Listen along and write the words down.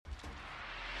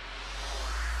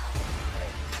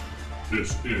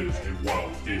This is a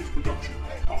Wild Age Production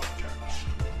podcast.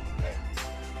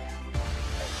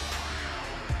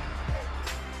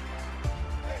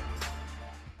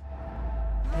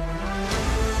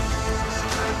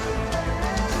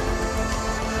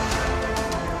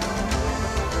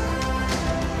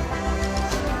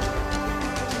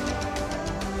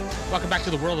 Welcome back to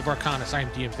the World of Arcanus. I am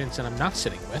DM Vince, and I'm not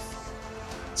sitting with...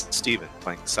 Steven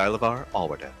playing Sylavar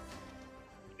Alwarden.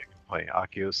 Playing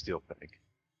Akio Steelpeg.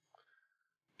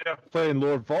 Playing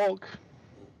Lord Volk.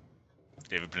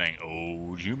 David playing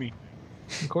Old Yumi.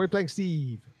 And Corey playing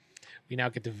Steve. We now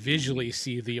get to visually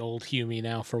see the old Hume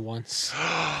now for once.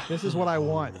 This is what I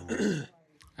want.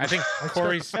 I think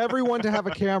Corey's... Everyone to have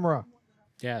a camera.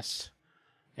 Yes.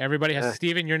 Everybody has...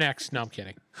 Steven, you're next. No, I'm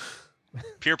kidding.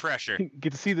 Peer pressure.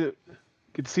 Get to see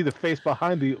the face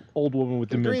behind the old woman with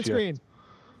The green dementia. screen.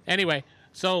 Anyway,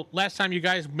 so last time you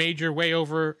guys made your way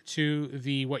over to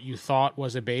the what you thought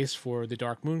was a base for the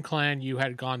Dark Moon Clan. You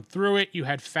had gone through it. You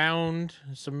had found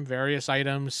some various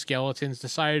items. Skeletons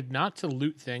decided not to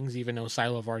loot things, even though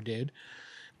Sylavar did.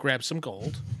 Grab some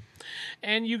gold.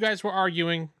 And you guys were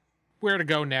arguing where to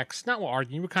go next. Not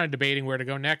arguing. You were kind of debating where to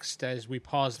go next as we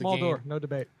paused the Small game. door. No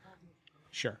debate.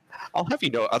 Sure. I'll have you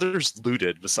know, others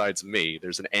looted besides me.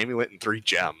 There's an amulet and 3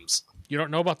 gems. You don't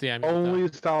know about the amulet, Only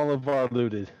Stalivar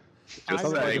looted. Just I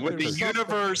saying, was when the looting.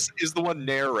 universe is the one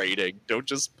narrating, don't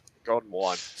just pick on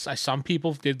one. though. Some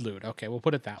people did loot. Okay, we'll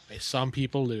put it that way. Some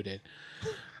people looted.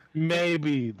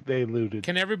 Maybe they looted.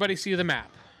 Can everybody see the map?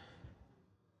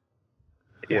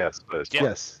 Yes, but Yeah.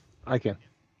 Yes, I can.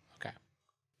 Okay.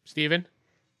 Steven?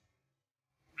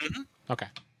 Mhm. Okay.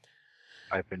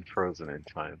 I've been frozen in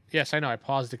time. Yes, I know. I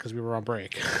paused it because we were on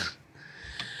break.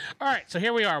 All right, so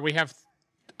here we are. We have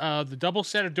the double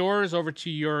set of doors over to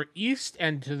your east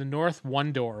and to the north,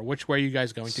 one door. Which way are you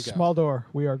guys going to go? Small door.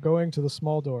 We are going to the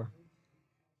small door.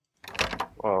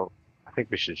 Well, I think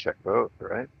we should check both,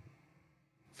 right?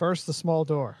 First, the small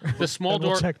door. The small Then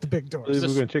we'll door. check the big We're doors.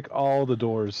 going to check all the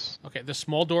doors. Okay, the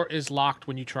small door is locked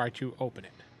when you try to open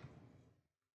it.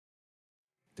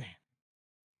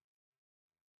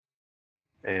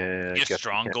 And Get guess we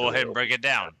strong. can't Go really ahead and open- break it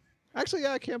down. Actually,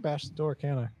 yeah, I can't bash the door,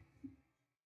 can I?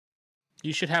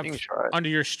 You should have You can try it. under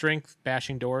your strength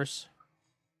bashing doors.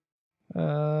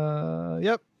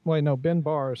 Yep. Wait, no, bin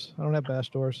bars. I don't have bash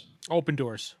doors. Open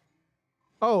doors.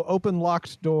 Oh, open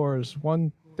locked doors.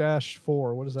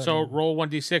 1-4. What does that So mean? roll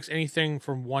 1d6. Anything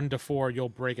from 1 to 4, you'll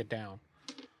break it down.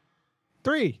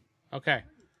 3. Okay.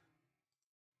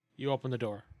 You open the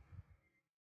door.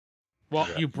 Well,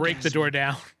 you break the door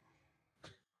down.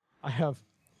 I have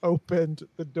opened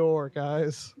the door,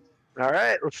 guys. All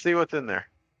right, let's see what's in there.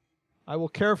 I will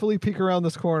carefully peek around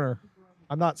this corner.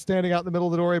 I'm not standing out in the middle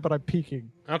of the doorway, but I'm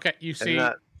peeking. Okay, you see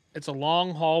that- it's a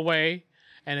long hallway,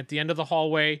 and at the end of the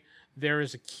hallway, there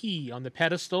is a key on the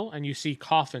pedestal, and you see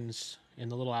coffins in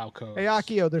the little alcove. Hey,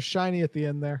 Akio, there's shiny at the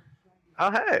end there.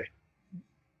 Oh, hey.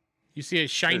 You see a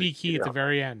shiny key at the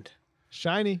very end.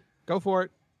 Shiny. Go for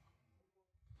it.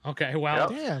 Okay, well,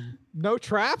 Damn. No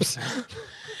traps?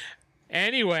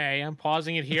 anyway, I'm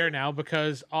pausing it here now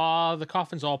because the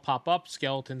coffins all pop up,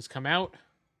 skeletons come out.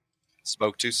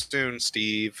 Spoke too soon,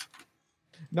 Steve.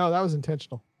 No, that was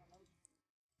intentional.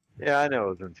 Yeah, I know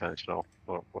it was intentional.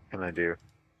 What can I do?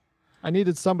 I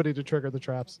needed somebody to trigger the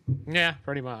traps. Yeah,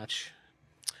 pretty much.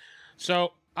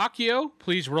 So, Akio,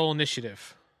 please roll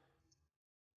initiative.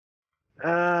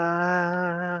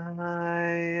 I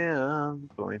am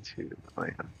going to play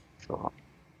him. So,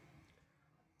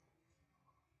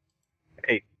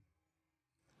 8.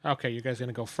 Okay, you guys are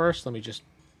going to go first. Let me just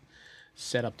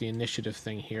set up the initiative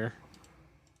thing here.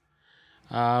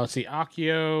 Let's see,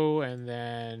 Akio, and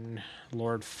then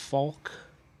Lord Falk.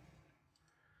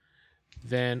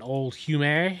 Then Old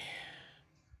Hume.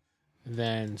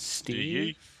 Then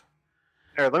Steve.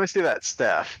 All right, let me see that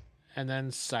staff. And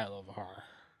then Sylavar.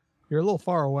 You're a little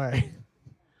far away.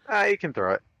 You can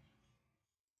throw it.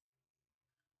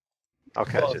 I'll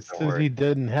catch Well, it. Don't since worry. he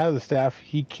doesn't have the staff,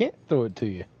 he can't throw it to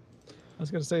you. I was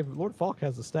going to say, Lord Falk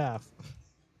has the staff.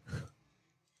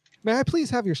 May I please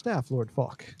have your staff, Lord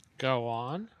Falk? Go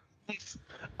on.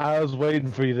 I was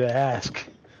waiting for you to ask.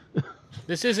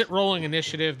 This isn't rolling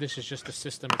initiative. This is just the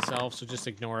system itself, so just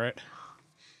ignore it.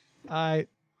 I've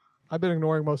been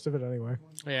ignoring most of it anyway.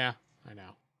 Yeah, I know.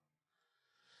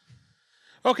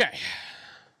 Okay.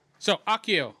 So,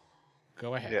 Akio,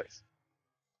 go ahead. Yes.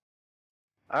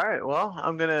 All right. Well,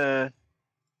 I'm gonna.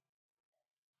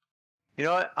 You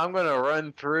know what? I'm gonna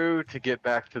run through to get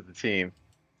back to the team.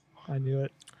 I knew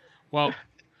it. Well,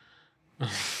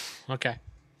 okay.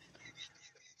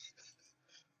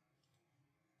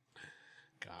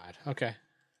 God, okay.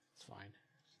 It's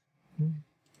fine.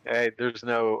 Hey, there's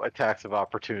no attacks of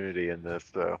opportunity in this,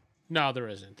 though. No, there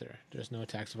isn't. There's no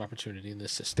attacks of opportunity in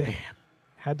this system. Damn.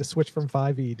 Had to switch from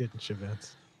 5e, didn't you,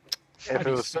 Vince? If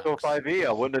it was still Sucks. 5e,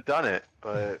 I wouldn't have done it.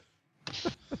 But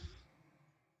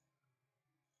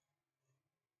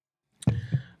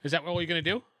Is that all you're gonna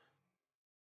do?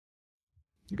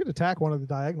 You could attack one of the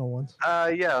diagonal ones.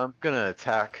 yeah, I'm gonna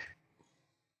attack.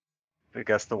 I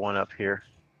guess the one up here.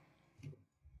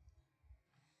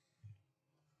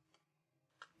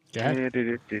 Yeah.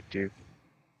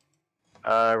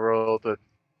 I rolled a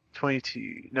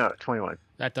 22. No, 21.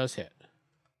 That does hit.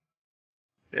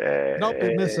 Yeah. Nope,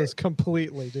 it misses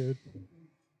completely, dude.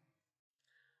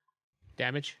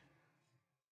 Damage.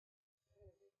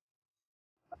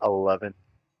 11.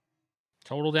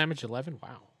 Total damage 11.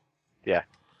 Wow. Yeah.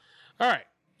 All right.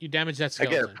 You damage that I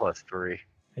get skeleton. a +3.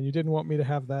 And you didn't want me to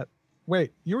have that.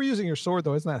 Wait, you were using your sword,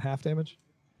 though. Isn't that half damage?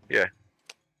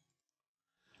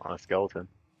 On a skeleton.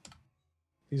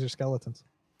 These are skeletons.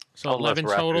 So Unless 11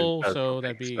 Rafu total. does So something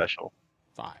that'd be special.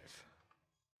 5.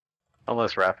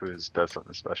 Unless Rafu's does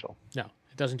something special. No,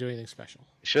 it doesn't do anything special.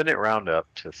 Shouldn't it round up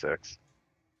to 6?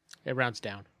 It rounds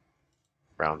down.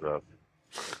 Rounds up.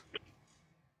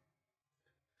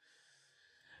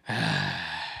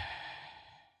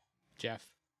 Jeff.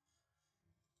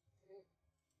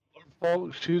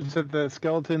 Paul shoots at the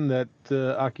skeleton that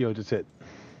Akio just hit.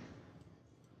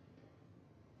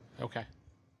 Okay.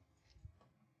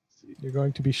 You're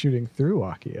going to be shooting through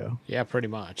Akio. Yeah, pretty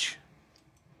much.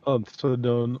 Oh, so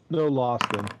no loss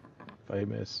then, if I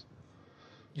miss.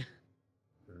 You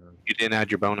didn't add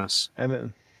your bonus. And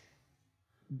then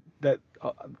that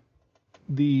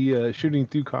the shooting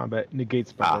through combat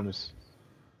negates my bonus.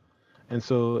 And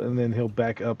then he'll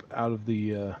back up out of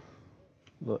the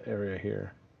little area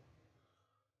here.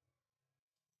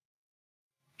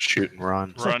 Shoot and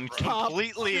run. Run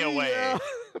completely away.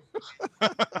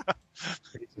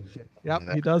 Yep,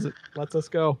 he does it. Lets us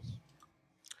go.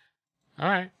 All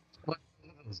right.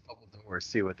 Those double doors,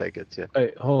 see what they get to.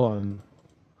 Hey, hold on.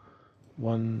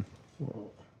 1,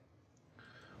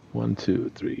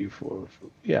 2, 3, 4.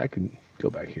 Yeah, I can go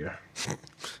back here.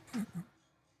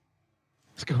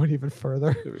 It's going even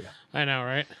further. There we go. I know,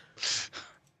 right?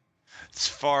 It's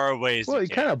far away as Well, you you're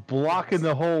can. kind of blocking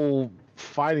the whole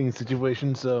fighting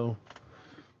situation, so.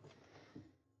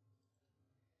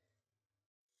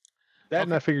 That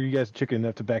and I figured you guys are chicken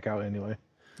enough to back out anyway.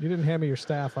 You didn't hand me your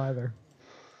staff either.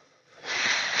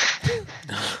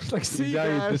 It's like, see, Now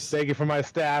you're guys. just begging for my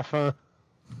staff, huh?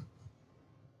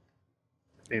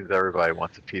 Seems everybody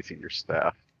wants a piece of your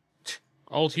staff.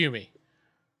 Old Humie.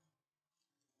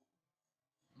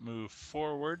 Move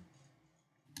forward.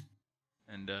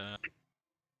 And, is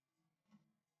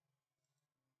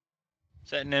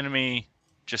that an enemy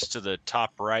just to the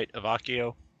top right of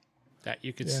Akio? That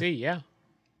you could Yeah. see, yeah.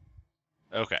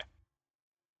 Okay.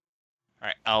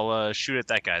 Alright, I'll shoot at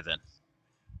that guy then.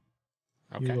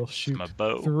 Okay. You will shoot My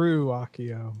bow. through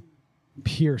Akio.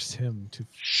 Pierce him to.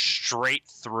 Straight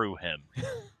through him.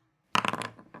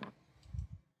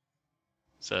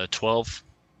 It's a 12.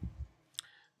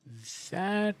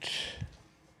 That.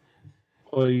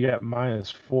 Well, you got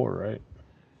 -4, right?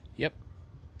 Yep.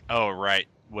 Oh, right.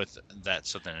 With that,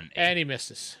 so then an 8. And he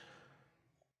misses.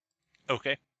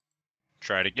 Okay.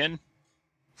 Try it again.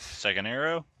 Second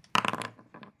arrow.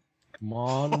 Come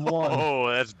on, 1.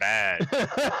 Oh, that's bad.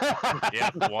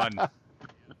 Yep, 1.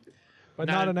 But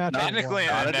Not not a natural. Technically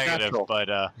one. I'm Not a a negative, natural. but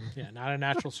Yeah, not a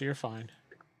natural, so you're fine.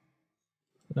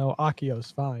 No, Akio's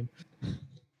fine.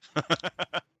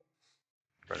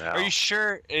 For now. are you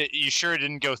sure? You sure it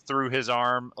didn't go through his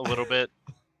arm a little bit?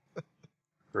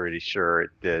 Pretty sure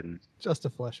it didn't. Just a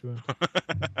flesh wound.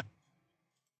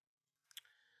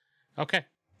 Okay.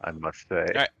 I must say.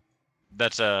 Alright.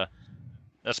 That's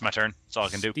my turn. That's all I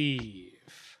can do. Steve.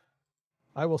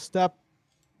 I will step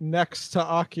next to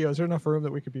Akio. Is there enough room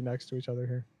that we could be next to each other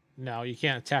here? No, you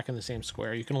can't attack in the same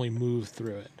square. You can only move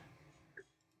through it.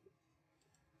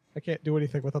 I can't do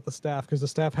anything without the staff because the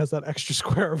staff has that extra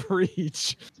square of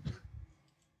reach.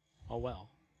 Oh, well.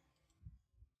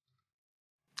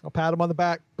 I'll pat him on the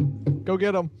back. Go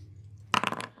get him.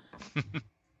 I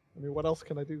mean, what else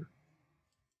can I do?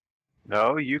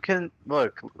 No, you can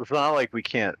look. It's not like we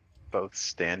can't both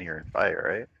stand here and fight,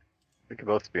 right? We can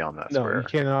both be on that No, square. you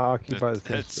cannot occupy the same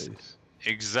That's- space.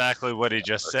 Exactly what he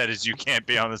just said is you can't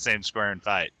be on the same square and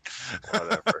fight.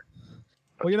 Whatever.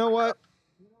 Well, you know what?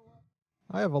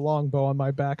 I have a longbow on my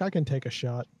back. I can take a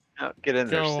shot. No, get in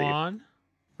there, Go Steve. on.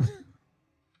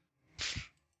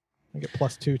 I get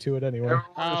 +2 to it anyway.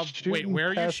 Wait, Shooting where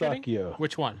are you past shooting? Akio.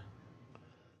 Which one?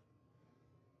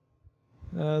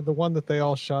 The one that they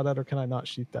all shot at, or can I not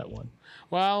shoot that one?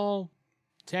 Well,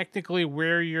 technically,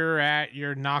 where you're at,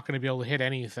 you're not going to be able to hit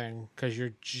anything because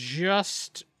you're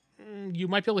just. You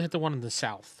might be able to hit the one in the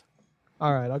south.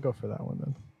 All right, I'll go for that one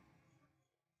then.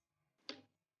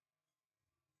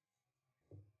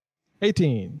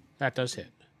 18. That does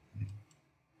hit.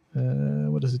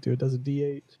 What does it do? It does a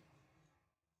D8.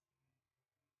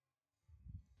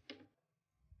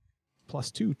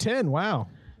 +2, 10. Wow.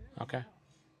 Okay.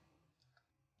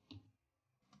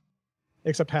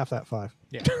 Except half that 5.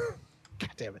 Yeah. God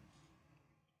damn it.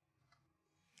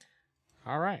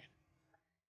 All right.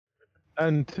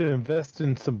 And to invest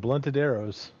in some blunted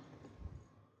arrows.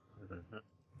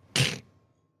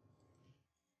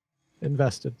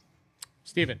 Invested.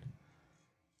 Steven.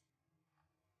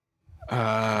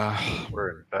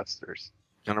 We're investors.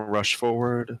 Gonna rush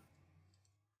forward.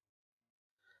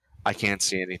 I can't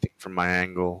see anything from my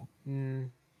angle.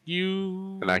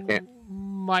 You And I can't.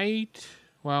 might.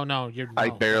 Well, no, you're. No. I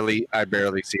barely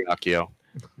see Akio.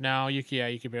 No, you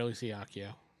can barely see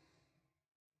Akio.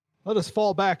 Let us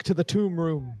fall back to the tomb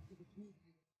room.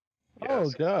 Oh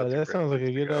Yes, god, that's a that great sounds like a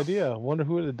place to good go. idea. Wonder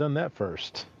who would have done that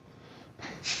first.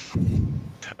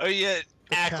 Oh yeah,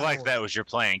 act like coward. that was your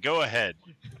plan. Go ahead.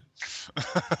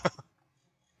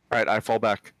 Alright, I fall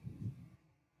back.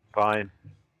 Fine.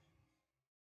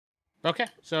 Okay,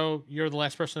 so you're the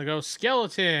last person to go.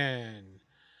 Skeleton.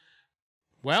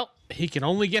 Well, he can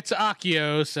only get to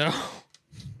Akio, so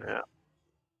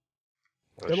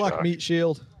Good luck, Meat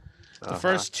Shield. the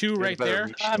first two You're a right better there,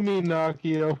 meat I shield. mean,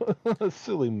 Akio.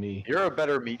 Silly me. You're a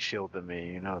better meat shield than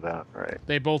me. You know that, right?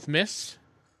 they both miss.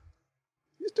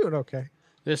 He's doing okay.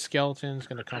 This skeleton's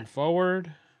going to come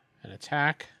forward and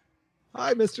attack.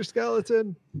 Hi, Mr.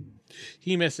 Skeleton.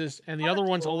 He misses, and the other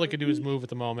ones, all they can do is move at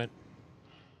the moment.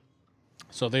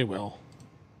 So they will.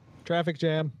 Traffic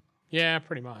jam. Yeah,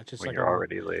 pretty much. It's When like you're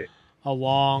already late. a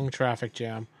long traffic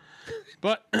jam.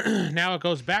 But now it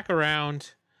goes back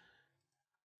around.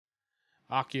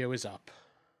 Akio is up.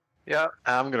 Yeah,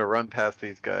 I'm gonna run past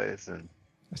these guys and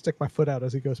I stick my foot out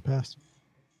as he goes past.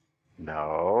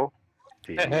 no.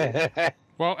 The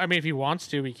Well, I mean, if he wants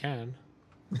to, he can.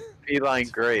 feline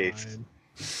grace.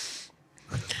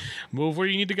 Fine. Move where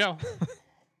you need to go.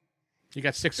 You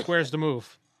got 6 squares to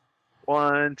move.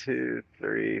 1, 2,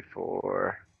 3,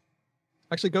 4.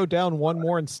 Actually, go down one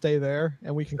more and stay there,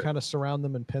 and we can kind of surround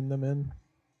them and pin them in.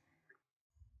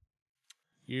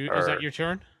 Is that your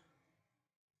turn?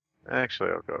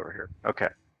 Actually, I'll go over here. Okay.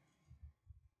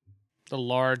 The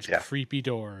large, Yeah. creepy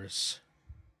doors.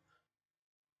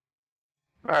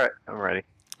 All right, I'm ready.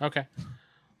 Okay. I don't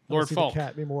Lord see Falk. the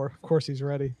cat anymore. Of course, he's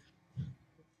ready.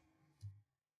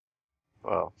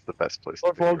 Well, it's the best place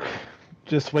Lord to be. Folk right?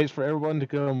 just waits for everyone to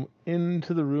come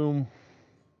into the room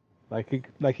like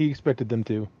he expected them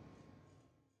to.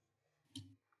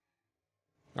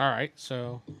 All right,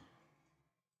 so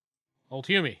old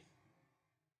Hume.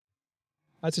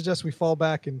 I'd suggest we fall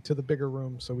back into the bigger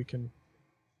room so we can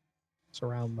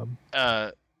surround them.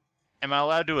 Am I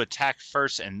allowed to attack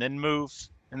first and then move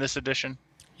in this edition?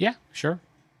 Yeah, sure.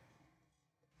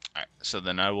 All right, so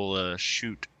then I will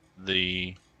shoot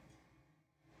the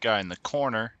guy in the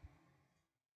corner.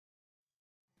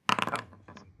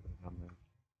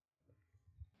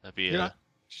 That'd be You're not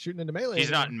shooting into melee. he's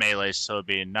not anymore. in melee, so it'd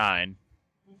be a 9.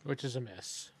 Which is a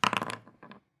miss.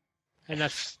 And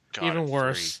that's God, even 3.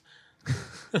 worse.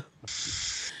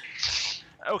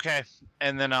 Okay,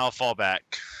 and then I'll fall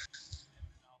back.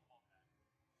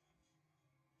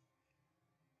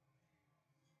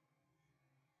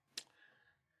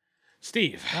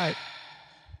 Steve. All right.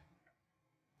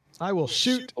 I will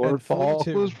shoot Lord at Falk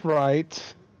 42. was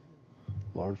right.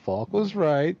 Lord Falk was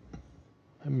right.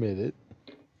 Admit it.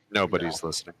 Nobody's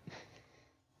listening.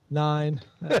 9.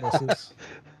 That misses.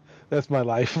 That's my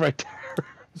life right there.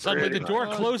 Suddenly the Pretty door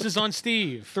much. closes on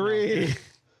Steve. 3.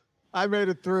 I made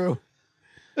it through.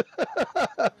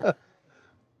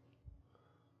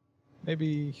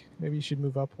 Maybe you should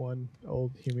move up one,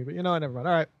 old Hume. But never mind.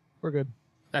 All right, we're good.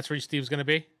 That's where Steve's going to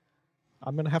be?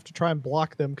 I'm gonna have to try and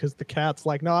block them because the cat's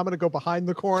like, no, I'm gonna go behind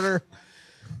the corner.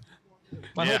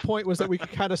 My whole Yeah. point was that we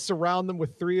could kind of surround them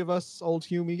with 3 of us, old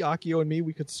Hume, Akio, and me.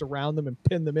 We could surround them and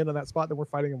pin them in on that spot. Then we're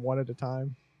fighting them one at a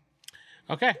time.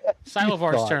 Okay.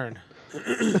 Silovar's thought. turn.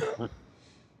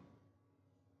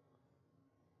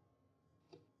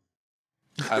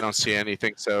 I don't see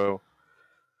anything, so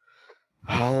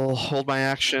I'll hold my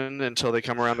action until they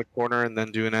come around the corner and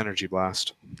then do an energy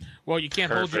blast. Well, you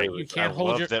can't hold your Perfect. you can't I hold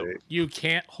love your that. you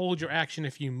can't hold your action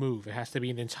if you move. It has to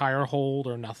be an entire hold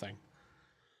or nothing.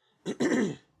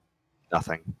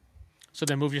 Nothing. So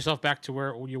then move yourself back to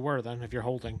where you were then if you're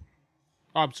holding.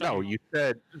 Oh, I'm sorry. No, you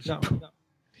said. No,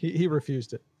 he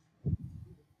refused it.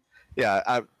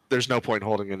 Yeah, there's no point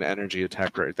holding an energy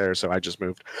attack right there, so I just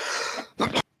moved.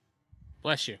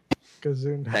 Bless you.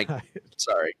 Gazoon Thank- died.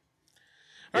 Sorry.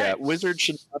 All Yeah, right. wizards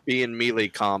should not be in melee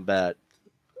combat.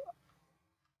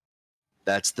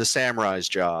 That's the samurai's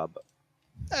job.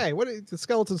 Hey, the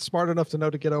skeleton's smart enough to know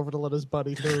to get over to let his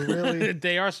buddy through. Really?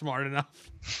 They are smart enough.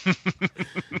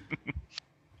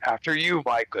 After you,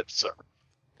 my good sir.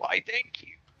 Why, thank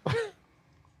you.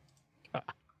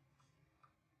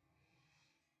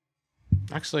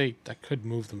 Actually, I could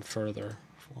move them further.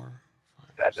 4, 5,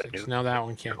 That's a 6. new- Now that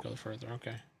one can't go further.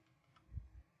 Okay.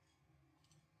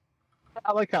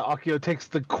 I like how Akio takes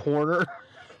the corner.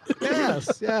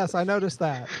 yes, I noticed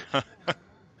that.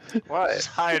 What? Just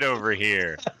hide over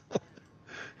here.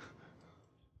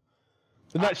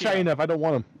 They're not shy enough. I don't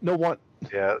want them. No want.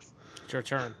 Yes. It's your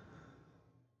turn.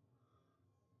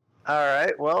 All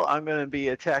right. Well, I'm going to be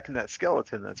attacking that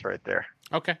skeleton that's right there.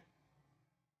 Okay.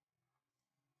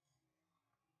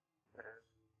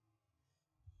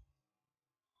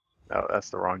 Oh, that's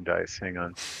the wrong dice. Hang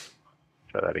on.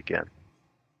 Try that again.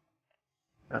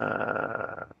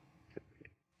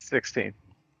 16.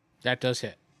 That does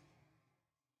hit.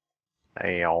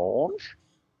 And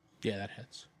Yeah, that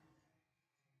hits.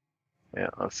 yeah,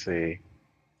 let's see.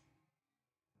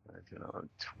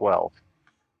 12.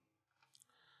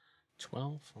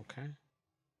 12. Okay.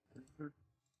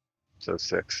 So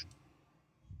 6.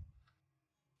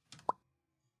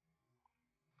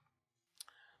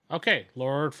 Okay,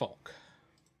 Lord Folk.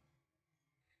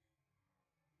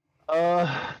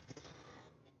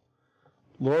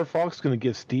 Lord Fox gonna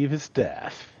give Steve his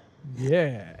staff.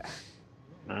 Yeah.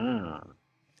 Mm,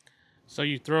 So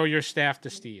you throw your staff to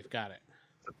Steve. Got it.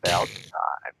 it's about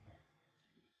time.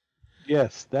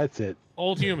 Yes, that's it.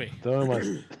 Old Yumi. Throw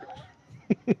him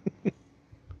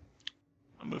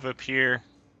I'll move up here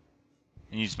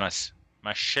and use my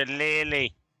shillelagh.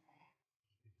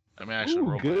 I mean, I actually Ooh,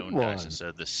 roll my good own dice one. instead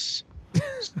of this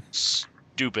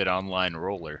stupid online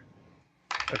roller.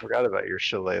 I forgot about your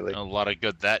shillelagh. A lot of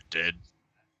good that did.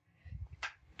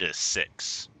 Did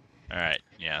 6. All right,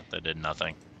 yeah, that did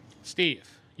nothing. Steve,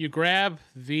 you grab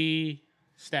the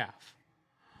staff.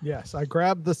 Yes, I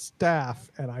grab the staff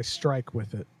and I strike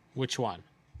with it. Which one?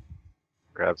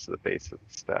 Grabs the base of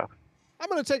the staff. I'm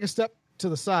going to take a step to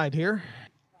the side here,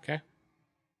 Okay.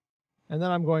 and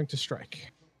then I'm going to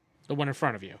strike. The one in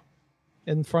front of you.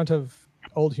 In front of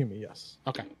Old Humi, yes.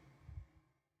 Okay.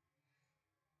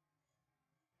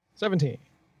 17.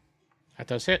 That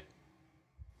does hit.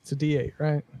 It's a D8,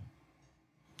 right?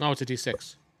 No, it's a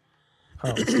D6.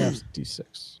 Oh, staff's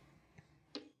D6.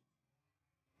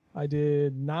 I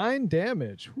did 9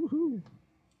 damage. Woohoo.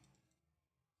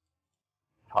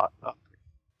 Hot up.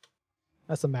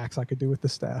 That's the max I could do with the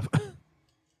staff.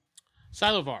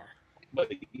 Silovar.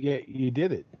 But yeah, you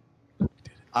did it.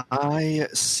 I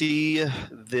see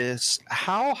this.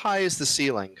 How high is the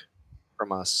ceiling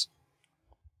from us?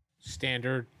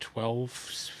 Standard 12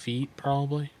 feet,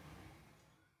 probably.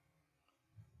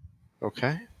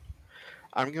 Okay.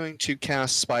 I'm going to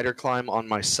cast Spider Climb on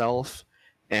myself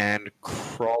and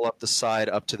crawl up the side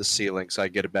up to the ceiling so I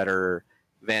get a better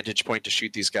vantage point to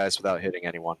shoot these guys without hitting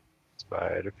anyone.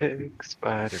 Spider pig,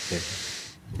 spider pig.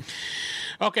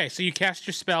 Okay, so you cast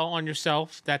your spell on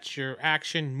yourself. That's your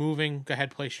action, moving. Go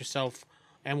ahead, place yourself.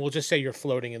 And we'll just say you're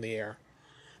floating in the air.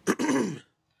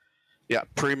 Yeah,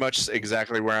 pretty much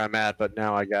exactly where I'm at, but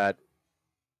now I got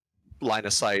line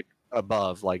of sight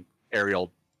above, like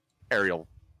aerial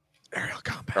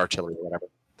combat. artillery or whatever.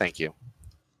 Thank you.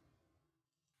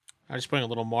 I'm just putting a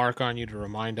little mark on you to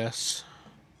remind us.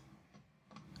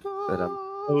 That I'm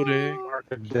floating. Mark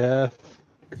of death.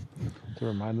 To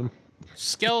remind them.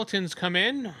 Skeletons come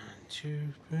in. 1, 2,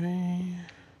 3.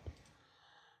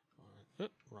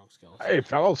 Oop, wrong skeleton. Hey,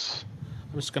 fellas.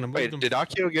 I'm just going to move Wait, them. did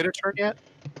Akio get a turn yet?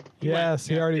 Yes,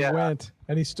 he already Yeah. went.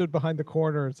 And he stood behind the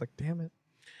corner. It's like, damn it.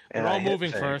 We're all I hit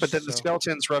moving things. first. But then the so-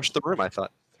 skeletons rushed the room, I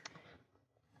thought.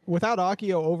 Without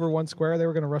Akio over one square, they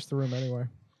were going to rush the room anyway.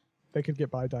 They could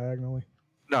get by diagonally.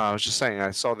 No, I was just saying,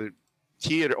 I saw that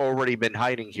he had already been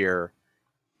hiding here.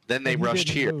 Then they And he rushed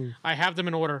didn't here. move. I have them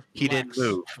in order. He didn't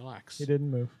move. Relax. He didn't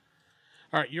move.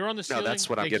 All right, you're on the No, ceiling. that's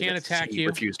what I'm they getting can't at. attack He you.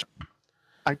 refused.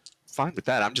 I'm fine with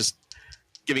that. I'm just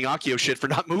giving Akio shit for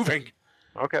not moving.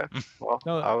 Okay. Well,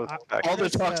 No, I was back. All the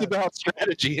Yes, talks uh, about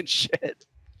strategy and shit.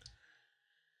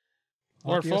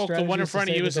 Lord Akio's Folk, the strategy one in is to front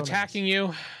of save you his is own ass. attacking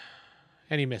you,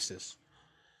 and he misses.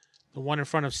 The one in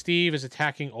front of Steve is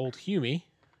attacking Old Humi,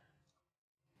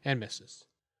 and misses.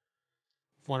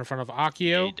 The one in front of Yeah,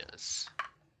 Akio he does.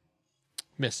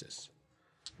 misses.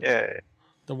 Yay.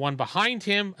 The The one behind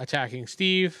him attacking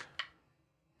Steve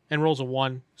and rolls a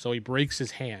 1, so he breaks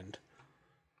his hand.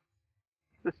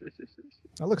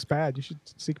 That looks bad. You should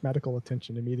seek medical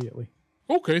attention immediately.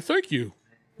 Okay, thank you.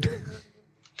 See,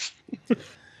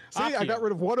 I got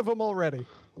rid of one of them already.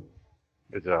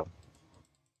 Good job.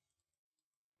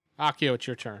 Akio, it's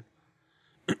your turn.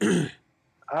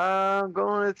 I'm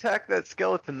going to attack that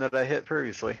skeleton that I hit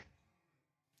previously.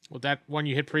 Well, that one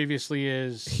you hit previously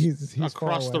is He's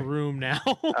across far the away. room now.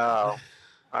 Oh.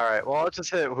 All right. Well, I'll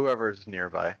just hit whoever's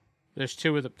nearby. There's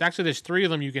 2 of them. Actually, there's 3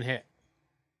 of them you can hit.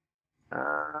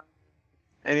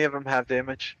 Any of them have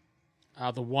damage?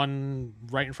 The one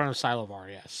right in front of Silovar,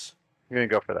 yes. I'm going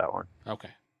to go for that one. Okay.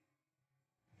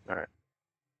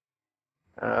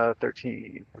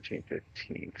 13, 14,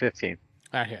 15, 15.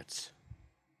 That hits.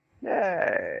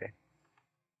 Yay.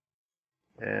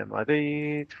 And my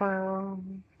D12.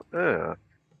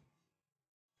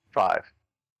 5.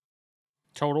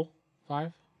 Total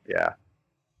 5? Yeah.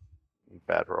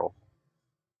 Bad roll.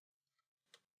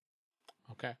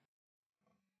 Okay. Are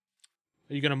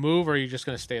you going to move or are you just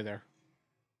going to stay there?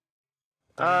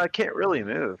 I can't really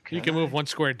move. You can move 1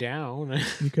 square down.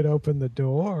 You could open the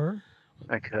door.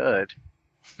 I could.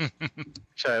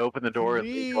 Should I open the door and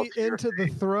Flee lead you into the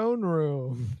throne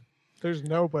room. There's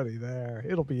nobody there.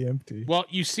 It'll be empty. Well,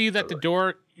 you see that the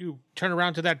door, you turn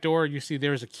around to that door, you see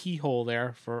there's a keyhole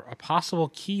there for a possible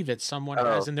key that someone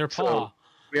has in their paw.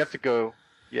 We have to go.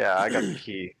 Yeah, I got the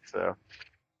key, so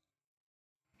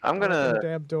I'm Open the gonna.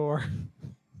 damn door.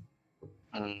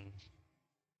 Let's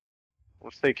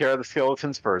take care of the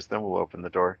skeletons first, then we'll open the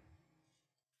door.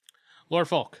 Lord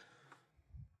Folk.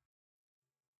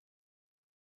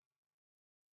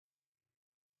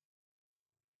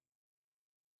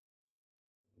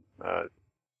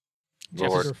 Jeff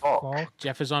Lord is- Falk.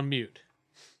 Jeff is on mute.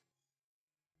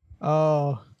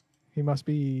 Oh, he must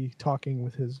be talking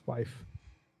with his wife.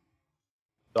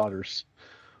 Daughters.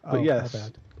 Oh, But my yes,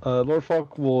 bad. Lord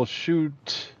Falk will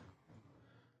shoot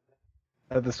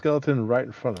at the skeleton right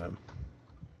in front of him.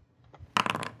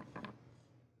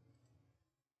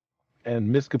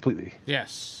 And miss completely.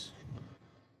 Yes.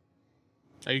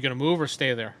 Are you going to move or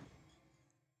stay there?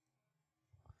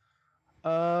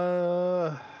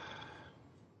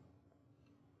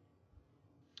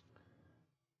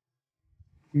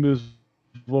 Moves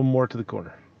one more to the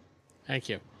corner. Thank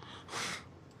you.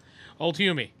 Old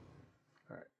Humi.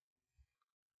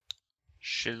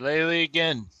 Shillelagh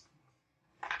again.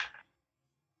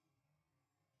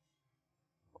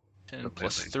 10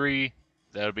 plus 3.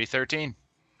 That would be 13.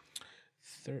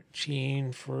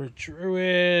 13 for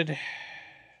Druid.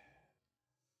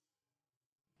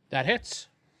 That hits.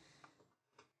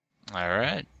 All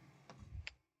right.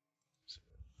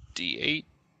 D8.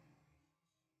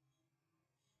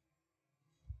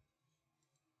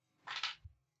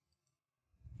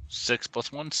 Six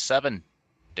plus 1, 7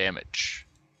 damage.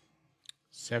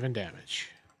 7 damage.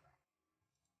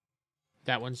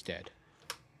 That one's dead.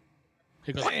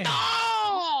 He goes,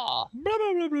 Ah! blah,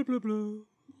 blah, blah, blah, blah, blah.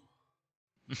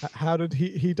 How did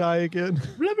he die again?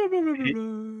 Blah, blah, blah, blah, blah,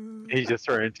 blah. He just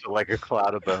turned into like a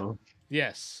cloud of bone.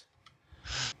 Yes.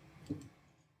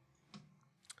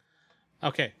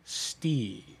 Okay,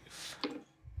 Steve.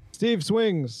 Steve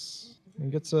swings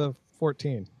and gets a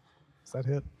 14. Does that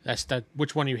hit? That's the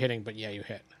which one are you hitting? But yeah, you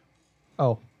hit.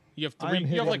 Oh, You have I 3. am You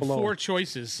have hitting like below. 4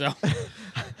 choices. So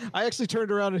I actually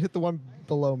turned around and hit the one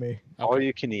below me. All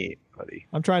you can eat, buddy.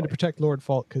 I'm trying to protect Lord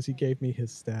Falk because he gave me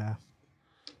his staff.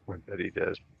 That he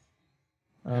did.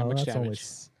 How much that's only damage?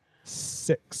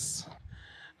 6.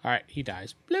 all right, he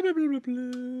dies. Blah, blah, blah, blah,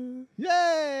 blah.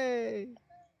 Yay!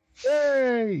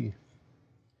 Yay!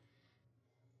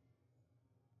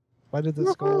 Why did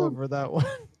the skull over that one?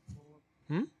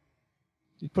 Hmm?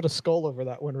 You put a skull over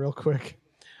that one real quick.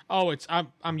 Oh, it's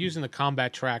I'm using the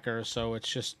combat tracker, so it's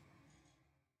just.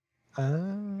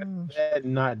 Dead,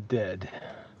 not dead.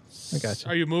 I got you.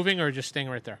 Are you moving or just staying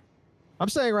right there? I'm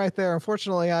staying right there.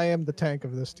 Unfortunately, I am the tank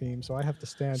of this team, so I have to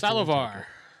stand. to Salovar. attack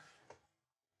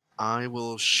I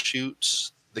will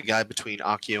shoot the guy between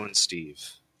Akio and Steve.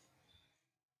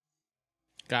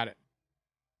 Got it.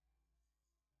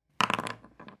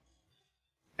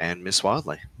 And miss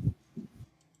wildly.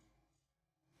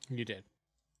 You did.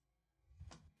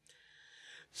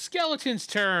 Skeleton's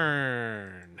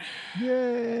turn. it.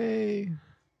 Yay!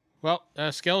 Well,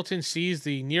 Skeleton sees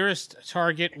the nearest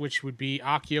target, which would be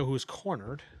Akio, who's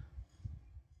cornered.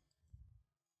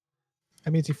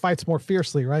 That means he fights more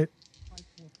fiercely, right?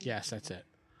 Yes, that's it.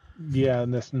 Yeah,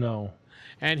 and that's no.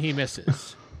 And he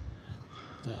misses.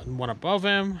 The one above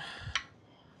him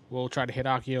will try to hit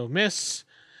Akio, miss.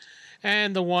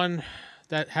 And the one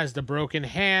that has the broken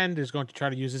hand is going to try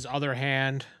to use his other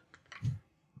hand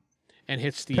and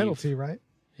hit Steve. Penalty, right?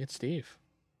 Hit Steve.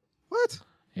 What?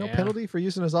 No Yeah. penalty for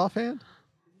using his offhand?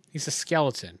 He's a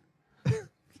skeleton.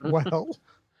 Well,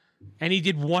 And he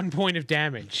did 1 point of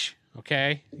damage.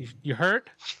 Okay? You hurt?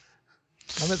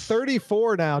 I'm at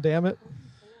 34 now, damn it.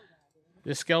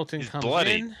 The skeleton He's comes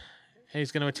bloody. in, and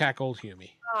he's going to attack Old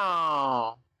Humie.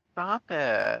 Oh, stop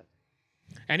it.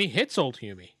 And he hits Old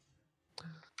Humie.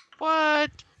 What?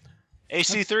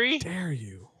 AC3? Dare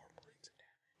you?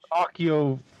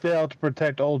 Akio failed to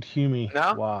protect old Humie.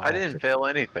 No, Wow. I didn't fail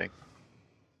anything.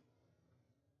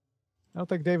 I don't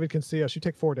think David can see us. You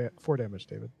take 4 damage,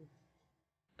 David.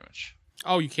 Damage.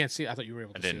 Oh, you can't see. I thought you were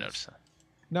able to I didn't see notice that.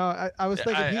 No, I was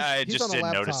thinking I he's just on a didn't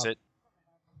laptop. notice it.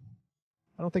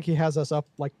 I don't think he has us up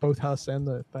like both us and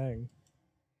the thing.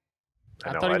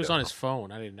 I know, thought he I was don't on know. his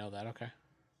phone. I didn't know that. Okay.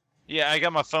 Yeah, I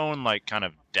got my phone like kind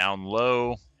of down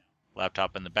low,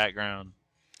 laptop in the background.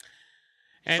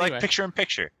 It's Anyway. like picture in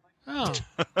picture. Oh,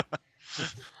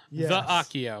 Yes. the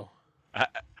Akio.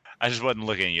 I just wasn't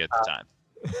looking at you at the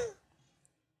time.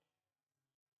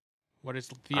 What is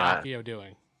the Uh, Akio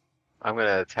doing? I'm going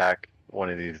to attack one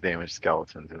of these damaged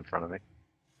skeletons in front of me.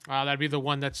 That'd be the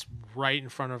one that's right in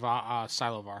front of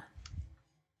Silovar.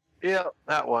 Yeah,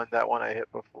 that one. That one I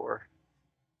hit before.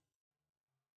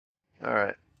 All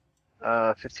right.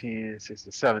 15,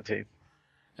 16, 17.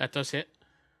 That does hit.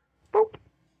 Boop.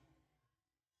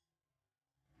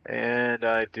 And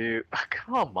I do...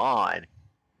 Come on.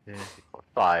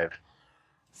 5.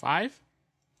 5?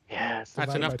 Yes.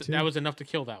 That's Divided enough. by To, 2? that was enough to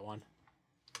kill that one.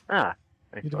 Ah.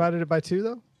 You divided it by 2,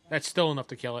 though? That's still enough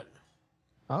to kill it.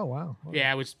 Oh, wow.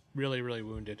 Yeah, I was really, really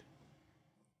wounded.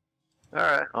 All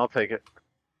right, I'll take it.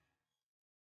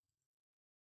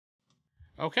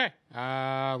 Okay.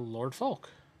 Lord Folk.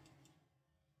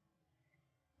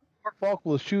 Falk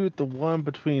will shoot the one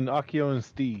between Akio and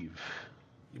Steve.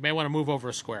 You may want to move over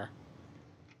a square.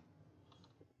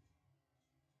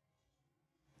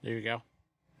 There you go.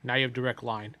 Now you have direct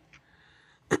line.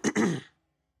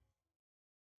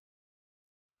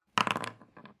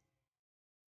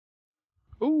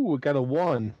 Ooh, it got a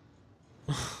 1.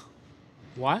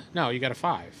 What? No, you got a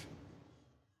 5.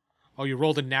 Oh, you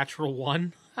rolled a natural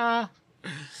 1?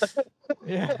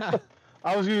 Yeah.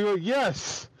 I was going to go,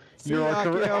 yes! See You ya, are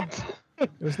Akio. correct. It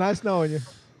was nice knowing you.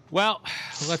 Well,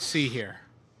 let's see here.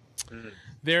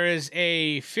 There is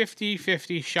a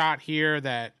 50-50 shot here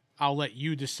that I'll let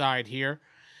you decide here.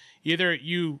 Either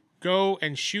you go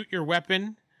and shoot your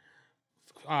weapon.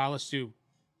 Let's do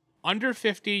under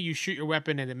 50, you shoot your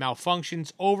weapon and it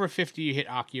malfunctions. Over 50, you hit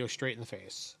Akio straight in the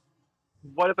face.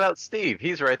 What about Steve?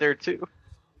 He's right there too.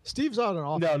 Steve's on and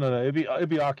off. No, it'd be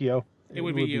Akio. It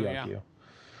would be you, yeah. Akio.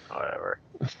 Whatever.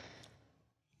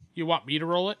 You want me to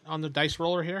roll it on the dice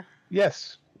roller here?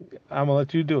 Yes, I'm gonna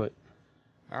let you do it.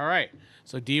 All right.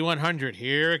 So D100,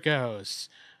 here it goes.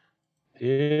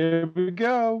 Here we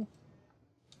go.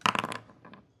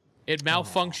 It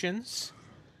malfunctions.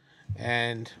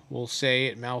 And we'll say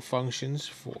it malfunctions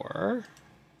for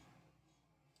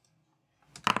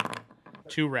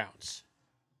 2 rounds.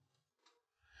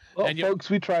 Well, And you- folks,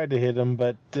 we tried to hit him,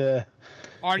 but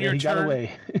On yeah, your he got turn,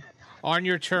 away. on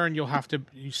your turn,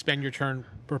 you spend your turn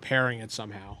repairing it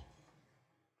somehow.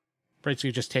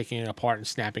 Basically, just taking it apart and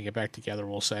snapping it back together.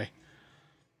 We'll say,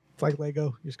 It's like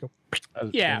Lego. You just go. I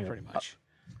was yeah, banging pretty it. much.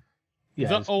 Yeah,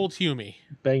 The just old Humie.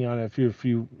 bang on it a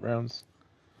few rounds.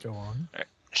 Go on.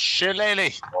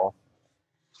 Shillelagh.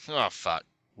 Oh, fuck.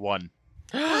 1.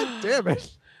 Damn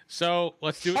it. So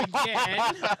let's do it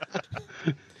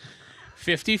again.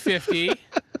 50-50.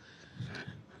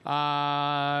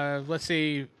 Let's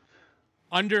see.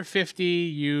 Under 50,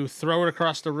 you throw it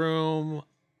across the room.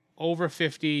 Over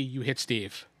 50, you hit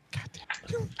Steve.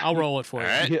 I'll roll it for All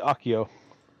you. right. You hit Akio.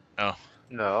 Oh.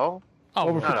 No. Oh,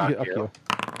 Over not 50, hit Akio.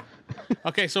 Akio.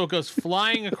 okay. So it goes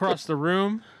flying across the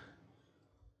room.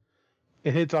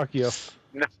 It hits Akio.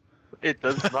 It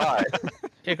does not.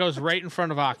 It goes right in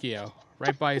front of Akio,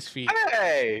 right by his feet.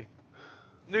 Hey!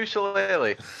 New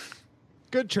shillelagh.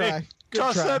 Good try. Good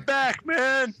Toss try. that back,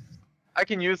 man. I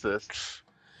can use this.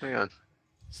 Hang on.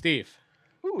 Steve.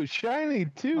 Ooh, shiny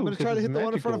too. I'm going to try to hit the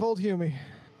one in front of old Humie.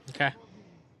 Okay.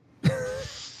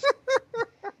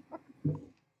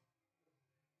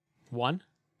 1?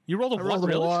 You rolled a I 1, rolled a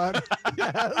really? 1.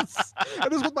 Yes.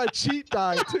 And this was my cheat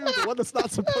die, too. The one that's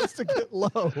not supposed to get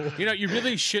low. You know, you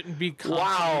really shouldn't be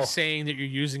constantly saying that you're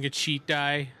using a cheat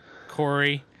die,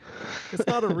 Corey. It's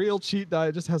not a real cheat die.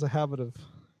 It just has a habit of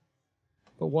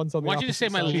the ones on the Why don't you just say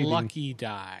opposite my side. Cheating. lucky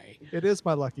die? It is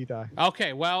my lucky die.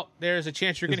 Okay, well, there's a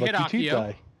chance you're His going to hit lucky cheat Akio.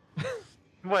 die.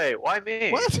 Wait, why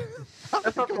me? What?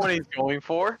 That's not the one he's going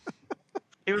for.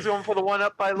 He was going for the one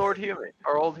up by Lord Hume,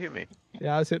 or Old Hume.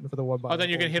 Yeah, I was hitting for the one by. Oh, then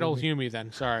you're going to hit old Hume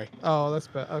then. Sorry. Oh, that's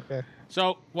bad. Okay.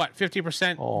 So, what,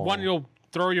 50%? Oh. One, you'll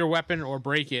throw your weapon or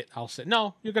break it. I'll say.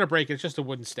 No, you're going to break it. It's just a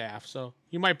wooden staff. So,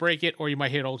 you might break it or you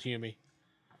might hit old Hume.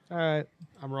 All right.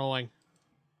 I'm rolling.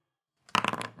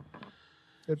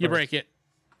 It You burns. break it.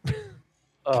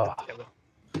 Oh.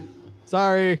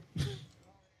 Sorry.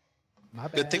 My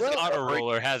Good bad. thing The auto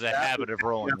roller has a habit of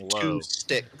rolling You have low. 2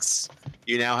 sticks.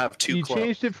 You now have 2 You clubs.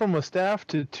 changed it from a staff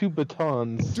to 2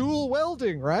 batons. Dual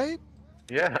welding, right?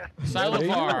 Yeah.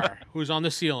 Silavar, who's on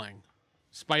the ceiling,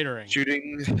 spidering.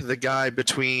 Shooting the guy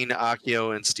between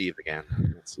Akio and Steve again.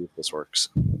 Let's see if this works.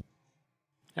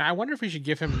 Now, I wonder if we should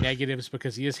give him negatives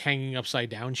because he is hanging upside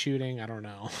down shooting. I don't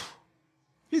know.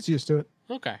 He's used to it.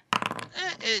 Okay.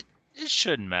 It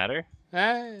shouldn't matter.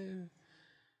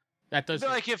 That does. I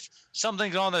feel like if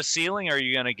something's on the ceiling, are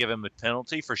you going to give him a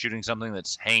penalty for shooting something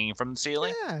that's hanging from the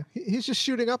ceiling? Yeah, he's just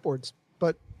shooting upwards,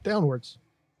 but downwards.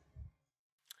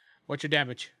 What's your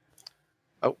damage?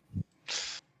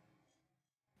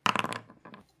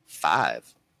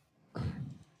 5.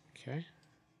 Okay.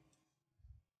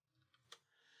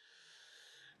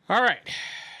 All right.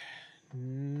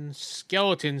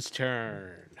 Skeleton's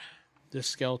turn. This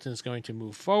skeleton's going to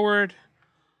move forward.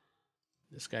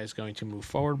 This guy's going to move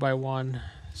forward by 1.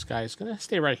 This guy's going to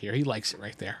stay right here. He likes it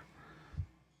right there.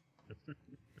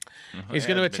 He's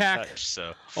going to Hadn't been attack touched,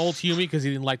 so. old Hume because he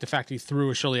didn't like the fact he threw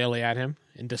a shillelagh at him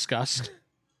in disgust.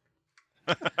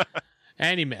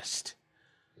 And he missed.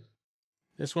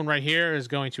 This one right here is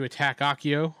going to attack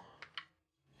Akio.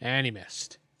 And he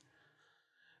missed.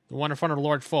 The one in front of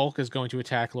Lord Folk is going to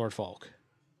attack Lord Folk.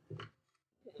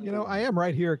 You know, I am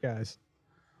right here, guys.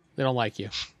 They don't like you.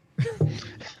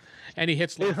 And he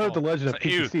hits They Lord heard the Folk. legend of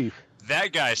Ew. Pizza Steve.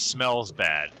 That guy smells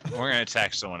bad. We're going to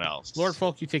attack someone else. Lord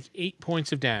Folk, you take 8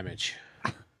 points of damage.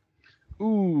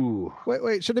 Ooh.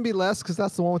 Wait, shouldn't it be less? Because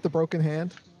that's the one with the broken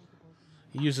hand.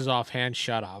 He uses offhand.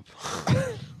 Shut up.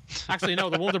 Actually, no,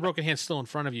 the one with the broken hand's still in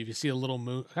front of you. If you see a little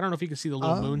moon, I don't know if you can see the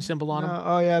little moon symbol on him. No,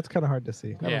 oh, yeah, it's kind of hard to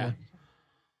see. Never Yeah. mind.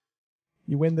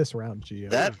 You win this round, Gio.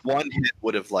 That one hit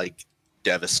would have, like,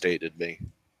 devastated me.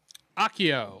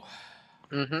 Akio.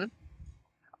 Mm-hmm.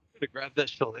 To grab that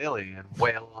shillelagh and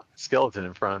wail on the skeleton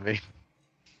in front of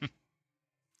me.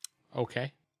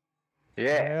 Okay.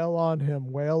 Yeah. Wail on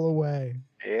him. Wail away.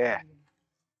 Yeah.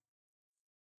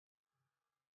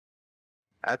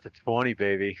 That's a 20,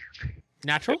 baby.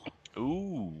 Natural.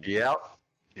 Ooh. Yep.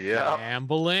 Yep.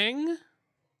 Gambling.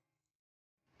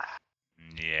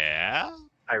 Yeah.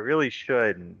 I really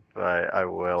shouldn't, but I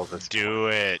will this Do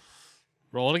it.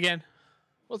 Roll it again.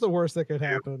 What's the worst that could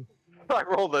happen? I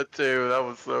rolled a 2. That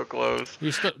was so close.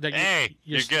 You still, Hey,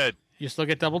 you're good. You still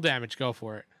get double damage. Go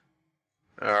for it.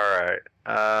 All right.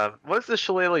 What does the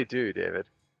shillelagh do, David?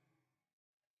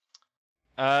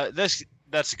 That's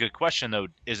a good question though.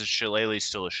 Is a shillelagh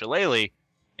still a shillelagh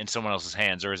in someone else's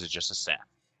hands, or is it just a staff?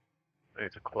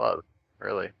 It's a club,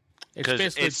 really. It's Because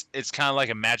basically it's kind of like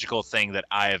a magical thing that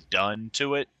I have done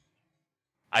to it.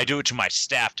 I do it to my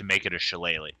staff to make it a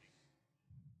shillelagh.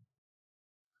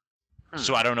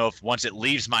 So I don't know if once it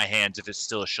leaves my hands, if it's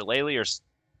still a shillelagh or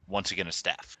once again a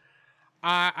staff.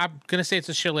 I'm gonna say it's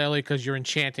a shillelagh because you're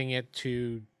enchanting it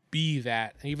to be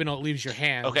that. And even though it leaves your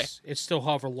hands, Okay. it's still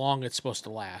however long it's supposed to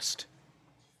last.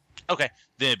 Okay,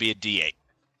 then it'd be a D8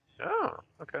 Oh,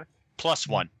 okay. plus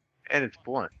 1. And it's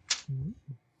blunt.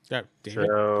 David.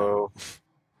 So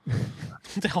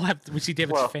What the hell happened? We see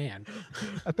David's Well- fan.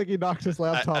 I think he knocked his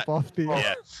laptop off the.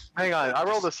 Yeah. hang on, I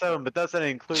rolled a 7, but does that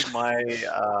include my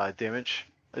damage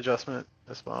adjustment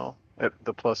as well?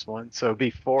 The plus 1, so it'd be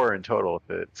 4 in total if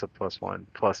it's a plus 1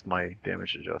 plus my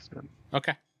damage adjustment.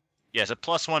 Okay. Yes, a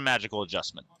plus 1 magical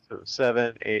adjustment. So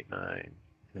 7, 8, 9,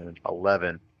 10,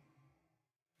 11.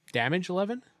 Damage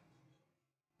 11.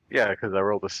 Yeah, because I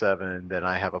rolled a 7, then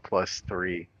I have a plus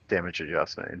 3 damage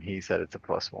adjustment, and he said it's a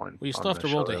plus 1. Well, you still have to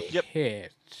roll to Yep.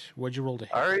 hit. What'd you roll to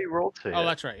hit? I already rolled to Oh, hit.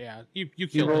 that's right. Yeah, you You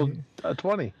killed it. rolled a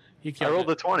 20. You I killed rolled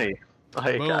it. a 20.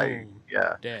 Like, Boom.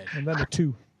 yeah. Dead. And then a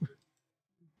 2.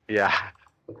 Yeah.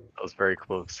 That was very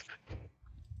close.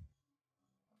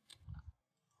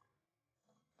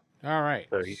 All right.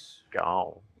 So he's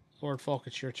gone. Lord Falk,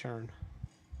 it's your turn.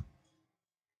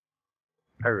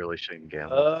 I really shouldn't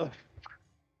gamble.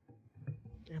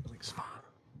 Gambling's fun.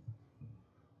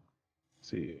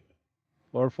 See.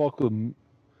 Lord Falkland.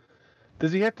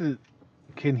 Does he have to.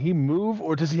 Can he move,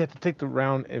 or does he have to take the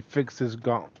round and fix his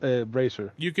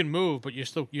bracer? You can move, but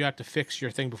you have to fix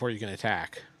your thing before you can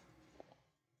attack.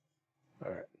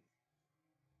 All right.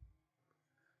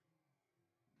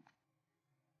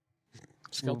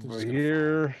 Skeleton's Over just gonna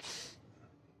here.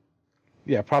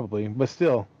 Yeah, probably, but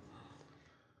still.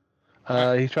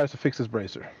 He tries to fix his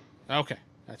bracer. fall. Okay,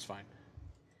 that's fine.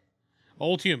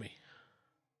 Old Hume.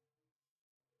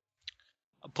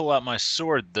 I'll pull out my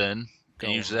sword then Go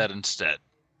and use on. that instead.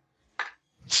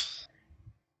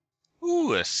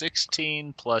 Ooh, a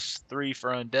 16 plus 3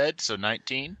 for undead, so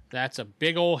 19. That's a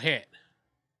big old hit.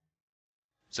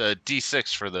 It's a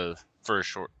D6 for a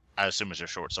short. I assume it's a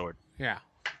short sword, Yeah.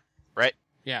 right?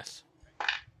 Yes.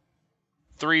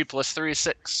 3 plus 3 is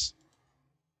 6.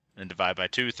 And divide by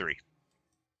 2, 3.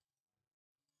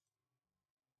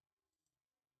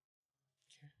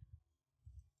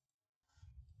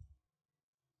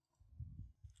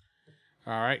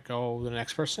 All right, go to the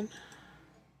next person.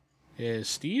 Is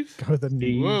Steve? Go to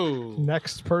the Whoa.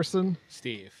 next person.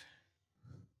 Steve.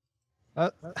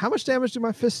 How much damage do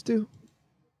my fists do?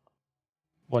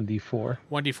 1d4.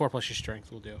 1d4 plus your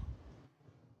strength will do.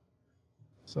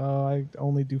 So I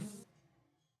only do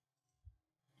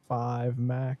 5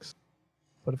 max.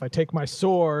 But if I take my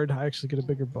sword, I actually get a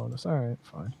bigger bonus. All right,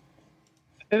 fine.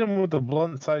 Hit him with the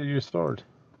blunt side of your sword.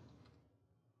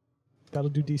 That'll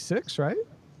do D6, right?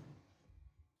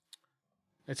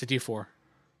 It's a d4.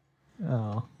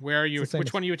 Oh. Where are you? It's the same Which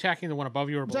as- one are you attacking? The one above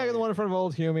you or I'm below? taking the you? one in front of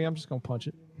old Hume. I'm just going to punch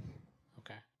it.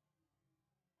 Okay.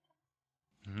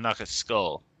 Knock its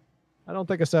skull. I don't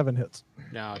think a 7 hits.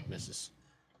 No, it misses.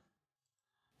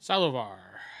 Salovar.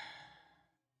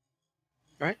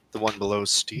 All right, the one below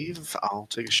Steve. I'll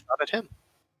take a shot at him.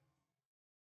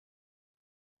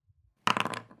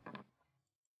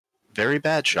 Very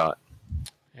bad shot.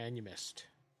 And you missed.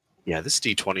 Yeah, this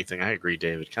D20 thing, I agree,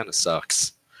 David, kind of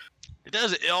sucks. It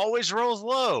does. It always rolls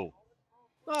low.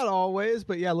 Not always,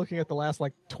 but yeah, looking at the last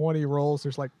like 20 rolls,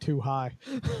 there's like 2 high.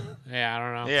 Yeah, I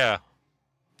don't know. Yeah.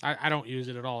 I don't use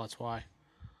it at all. That's why.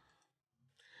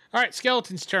 All right,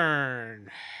 Skeleton's turn.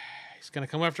 He's going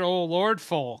to come after old Lord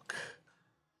Folk.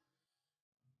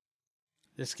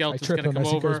 This I skeleton's trip going to him come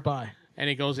as he goes over, by. and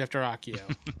he goes after Akio.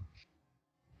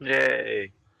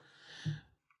 Yay.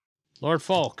 Lord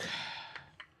Folk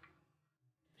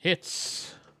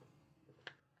hits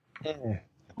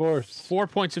Of course. 4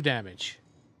 points of damage.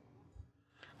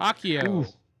 Akio, Ooh.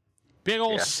 big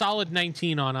old Yeah. solid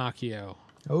 19 on Akio.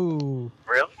 Oh,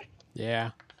 Really?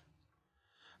 Yeah.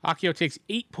 Akio takes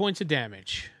 8 points of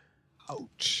damage.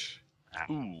 ouch.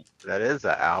 Ooh. That is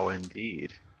a ow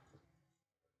indeed.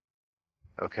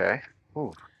 Okay.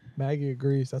 Ooh. Maggie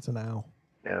agrees. That's an ow.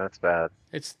 Yeah, that's bad.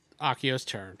 It's Akio's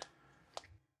turn.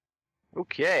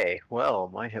 Okay. Well,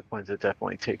 my hit points have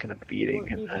definitely taken a beating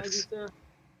in this. All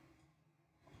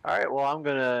right. Well, I'm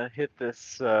gonna hit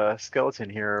this skeleton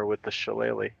here with the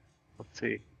shillelagh. Let's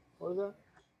see. What is that?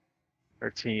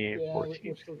 13, Yeah, 14,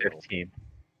 we're still going. 15.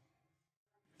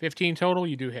 15 total,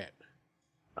 you do hit.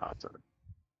 Awesome.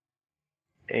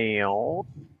 And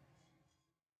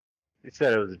you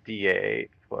said it was a D8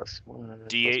 plus 1.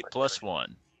 D8 plus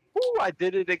 1. Ooh, I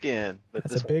did it again. But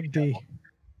That's this a big D.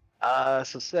 So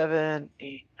 7,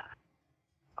 8,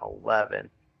 11.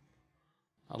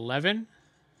 11?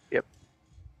 Yep.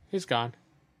 He's gone.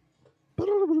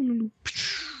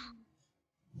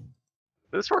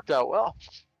 This worked out well.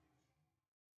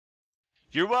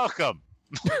 You're welcome.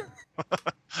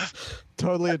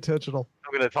 Totally intentional.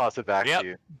 I'm gonna toss it back Yep. to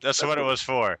you. That's what it was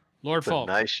for. Lord It's a Folk.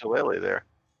 nice shillelagh there.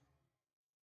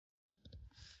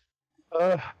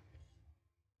 Oh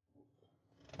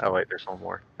wait, there's one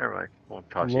more. Never mind. Won't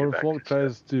toss you Lord back. Folk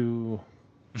tries to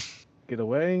get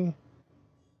away.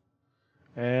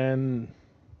 And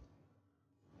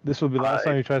this will be the last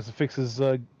time he tries to fix his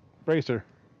bracer.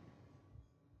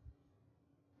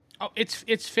 Oh,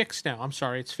 it's fixed now. I'm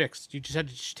sorry, it's fixed. You just had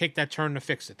to just take that turn to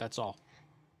fix it. That's all.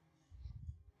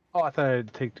 Oh, I thought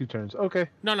I'd take 2 turns. Okay.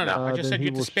 No. I just then said he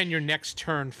you had to will spend your next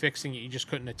turn fixing it. You just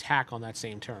couldn't attack on that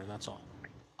same turn. That's all.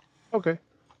 Okay.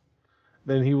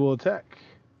 Then he will attack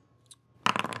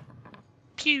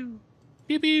Pew.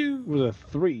 Pew pew. with a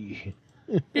 3.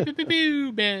 Pew pew pew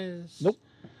pew. Biz. Nope.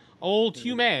 Old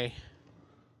Hume. Alright,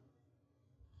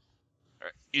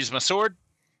 use my sword.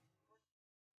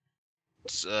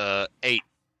 It's 8.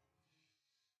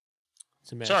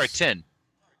 It's a miss. Sorry, 10.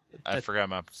 I That- forgot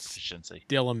my proficiency.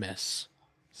 Still a miss.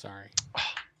 Sorry.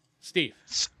 Steve.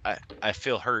 I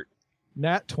feel hurt.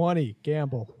 Nat 20.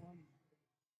 Gamble.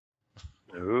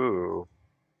 Ooh.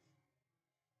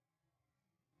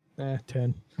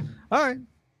 10. All right.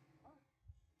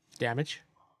 Damage.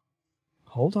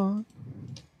 Hold on.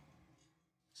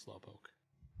 Slowpoke.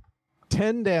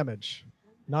 10 damage.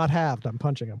 Not halved. I'm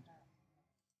punching him.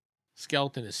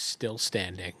 Skeleton is still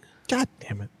standing. God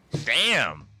damn it.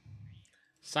 Damn.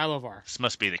 Silovar. This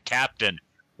must be the captain.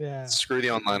 Yeah. Screw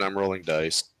the online. I'm rolling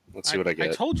dice. Let's see what I I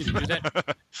get. told you to do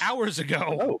that hours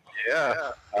ago.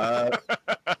 Yeah.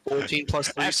 14 plus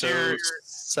 3, so After-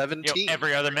 17.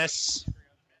 every other miss.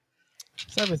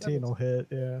 17 will hit.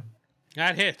 Yeah.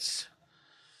 That hits.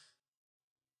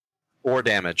 Or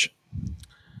damage.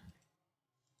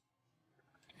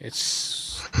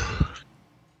 It's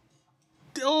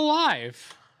still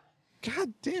alive.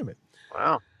 God damn it.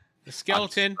 Wow. The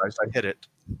skeleton I'm surprised I hit it.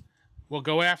 will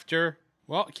go after.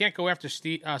 Well, it can't go after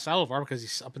Steve Salivar because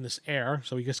he's up in this air.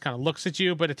 So he just kind of looks at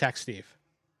you, but attacks Steve.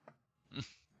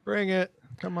 Bring it.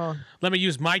 Come on. Let me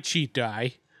use my cheat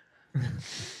die.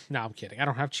 No, I'm kidding. I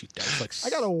don't have cheat dice. Like I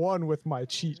got a 1 with my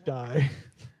cheat die.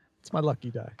 It's my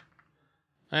lucky die.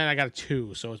 and I got a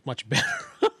 2, so it's much better.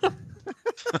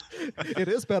 It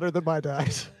is better than my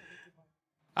dice.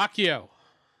 Akio,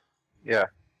 Yeah.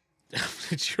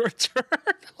 it's your turn.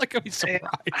 Like I'm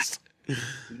surprised.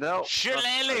 No.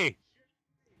 Shillelagh!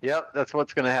 Yep, that's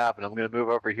what's gonna happen. I'm gonna move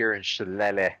over here and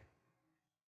shillelagh.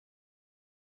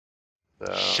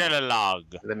 So Shillelagh.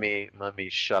 let me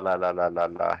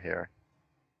shalalalala here.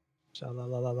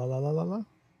 Sha-la-la-la-la-la-la-la.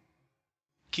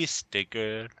 Kiss the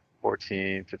girl.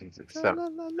 14, 15, 16,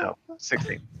 17. No,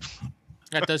 16.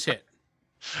 That does hit.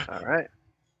 All right.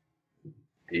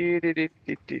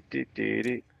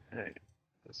 Dee-dee-dee-dee-dee-dee-dee. Alright,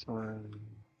 this one.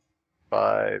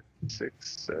 5,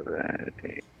 6, 7,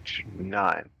 8,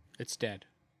 9. It's dead.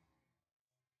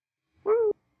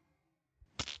 Woo!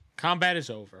 Combat is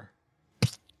over.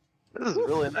 This is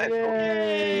really nice.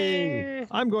 Yay!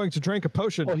 I'm going to drink a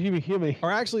potion. Oh, heal me.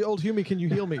 Or actually, old Hume, can you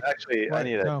heal me? Actually, I What?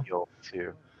 need a No. heal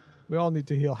too. We all need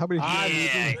to heal. How many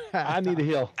Yeah. I need a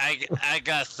heal. I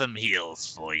got some heals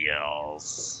for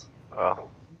y'alls. Oh,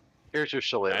 here's your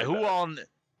shillelagh. Who all?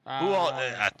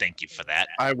 Thank you for that.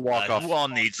 I walk off. Who all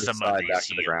needs the some of side these back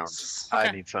to the ground. heals? I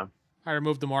Okay. need some. I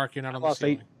removed the mark. You're not on the Lost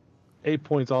ceiling. 8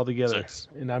 points altogether, 6.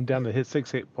 and I'm down to hit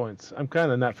 6 hit points. I'm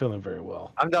kind of not feeling very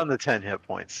well. I'm down to 10 hit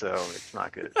points, so it's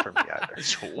not good for me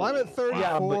either. Well, I'm at 34,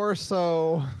 Yeah, but-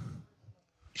 so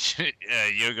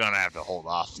You're gonna have to hold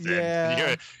off then.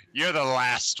 Yeah. You're the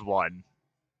last one.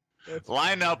 it's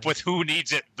Line up with who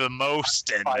needs it the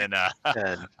most, and then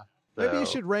 10. Maybe you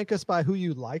So- should rank us by who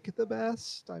you like the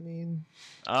best. I mean,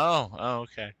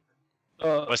 okay.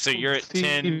 Well, so you're at Steve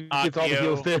 10, gets all the Akio.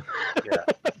 heals then.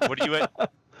 What are you at?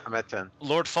 I'm at 10.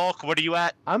 Lord Falk, what are you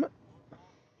at? I'm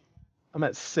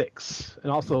at 6,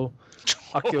 and also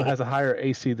Akio has a higher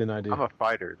AC than I do. I'm a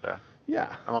fighter, though.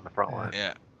 Yeah, I'm on the front line.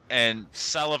 Yeah. And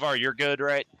Salivar, you're good,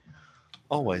 right?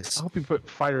 Always. I hope you put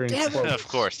fighter in Damn it. quotes. Of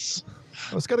course.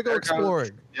 I was gonna go There goes-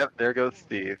 exploring. Yep, there goes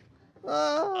Steve.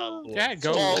 Yeah,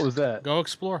 go What was that? go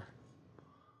explore.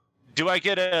 Do I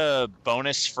get a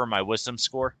bonus for my wisdom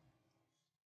score?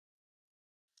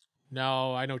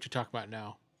 No, I know what you're talking about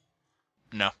now.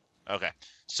 No. Okay.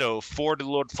 So 4 to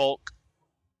Lord Falk,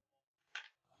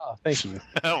 Oh, thank you.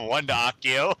 1 to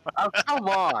Akio. Oh, come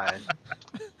on.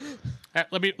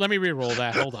 Let me re-roll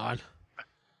that. Hold on.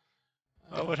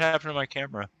 Oh, what happened to my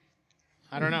camera?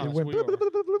 I don't know. It It's went weird. bloop,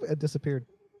 bloop, bloop, bloop, and disappeared.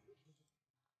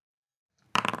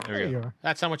 There There we you go. are.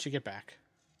 That's how much you get back.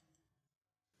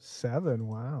 7.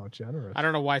 Wow, generous. I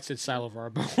don't know why it said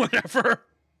Salivar, but whatever.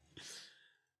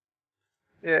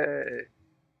 Yay.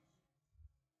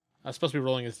 I was supposed to be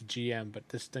rolling as the GM, but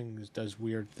this thing does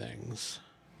weird things.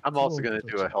 I'm also Oh, going to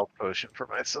do a health potion for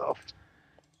myself.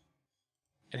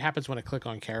 It happens when I click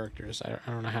on characters. I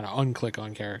don't know how to unclick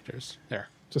on characters. There.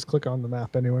 Just click on the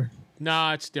map anywhere.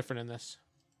 Nah, it's different in this.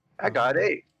 I got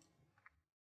 8.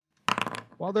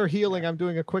 While they're healing, I'm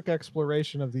doing a quick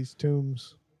exploration of these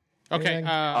tombs. Okay. Anything?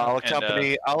 I'll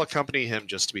And, accompany him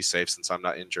just to be safe since I'm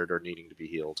not injured or needing to be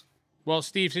healed. Well,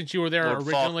 Steve, since you were there Lord Falk.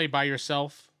 originally by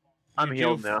yourself, I'm you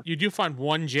healed do, now. You do find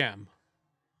 1 gem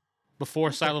before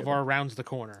Salivar rounds the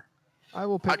corner. I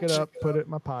will pick it up, put it in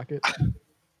my pocket.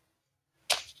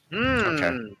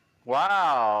 Okay.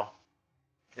 Wow.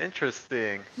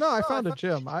 Interesting. No, I found a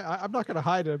gem. I'm not going to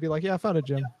hide it. I'd be like, yeah, I found a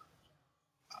gem.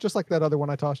 Just like that other one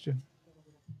I tossed you.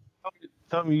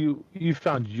 Tell me you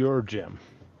found your gem.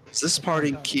 Does this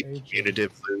party keep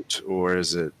commutative loot, or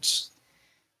is it?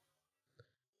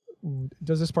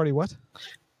 Does this party what?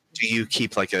 Do you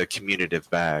keep like a commutative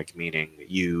bag, meaning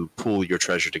you pool your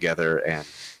treasure together and?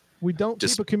 We don't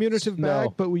Just- keep a commutative No. bag,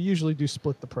 but we usually do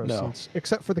split the proceeds.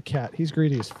 Except for the cat. He's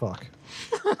greedy as fuck.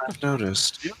 I've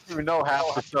noticed. You don't even know half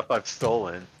the stuff I've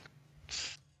stolen.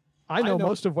 I know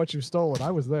most of what you've stolen.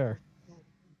 I was there.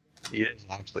 You didn't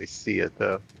actually see it,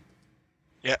 though.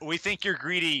 Yeah, we think you're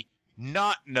greedy,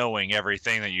 not knowing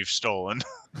everything that you've stolen.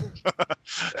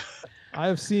 I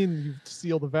have seen you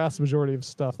steal the vast majority of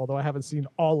stuff, although I haven't seen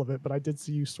all of it, but I did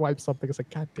see you swipe something. It's like,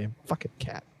 goddamn, fucking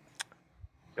cat.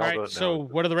 All don't right. So know.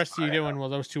 what are the rest of you doing while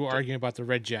those two are arguing about the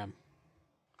red gem?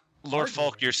 Lord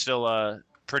Falk, you're still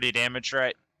pretty damaged,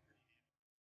 right?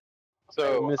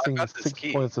 So I'm missing I've got this 6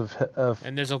 key. points of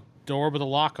And there's a door with a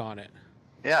lock on it.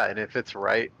 Yeah, and if it's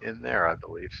right in there, I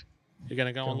believe. You're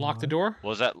gonna go Go unlock the on. door?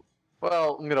 Was that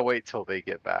Well, I'm gonna wait till they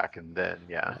get back, and then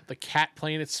yeah. The cat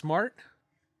playing it smart?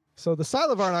 So the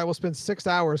Silavar and I will spend 6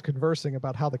 hours conversing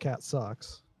about how the cat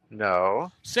sucks.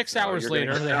 No. 6 No, hours you're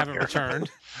later, getting they out haven't here. returned.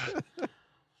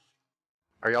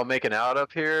 Are y'all making out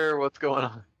up here? What's going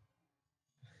on?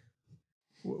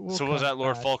 We'll so? Was cut that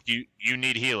Lord Falk? You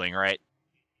need healing, right?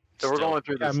 So we're Still. going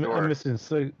through this I'm door.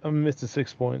 missing I'm missing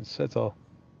 6 points. That's all.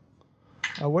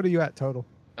 What are you at total?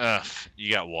 Ugh,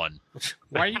 you got one.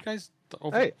 Why are you guys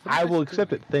over? Hey, what are you I will guys accept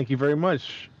doing? it. Thank you very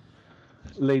much,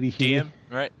 Lady here. DM,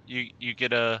 right? You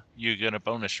get a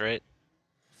bonus, right?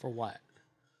 For what?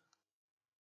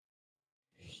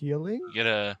 Healing? You get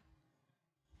a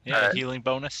Alright. healing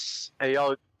bonus. Hey,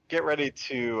 y'all, get ready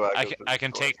to. I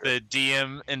can take the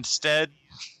DM instead.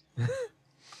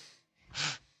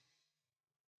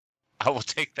 I will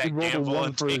take that You rolled a gamble 1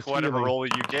 and for take his whatever healing. roll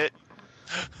you get.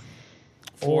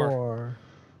 4. Or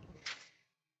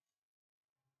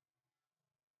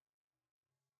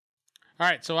All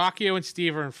right, so Akio and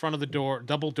Steve are in front of the door,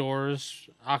 double doors.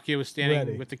 Akio is standing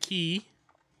Ready. with the key.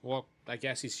 Well, I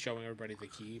guess he's showing everybody the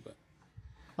key, but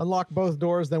unlock both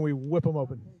doors, then we whip them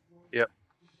open. as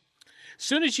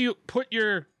soon as you put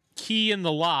your key in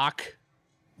the lock,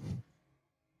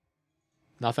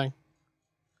 nothing.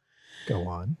 Go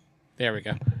on. There we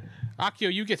go.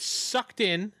 Akio, you get sucked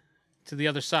in to the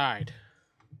other side.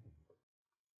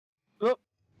 Oh,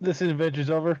 this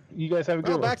adventure's over. You guys have a good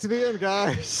Well, one. back to the end,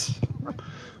 guys.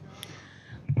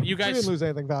 You We didn't guys, lose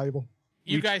anything valuable.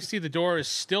 you guys see the door is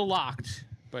still locked,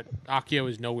 but Akio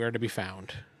is nowhere to be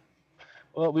found.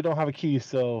 Well, we don't have a key,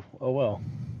 so oh well.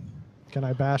 Can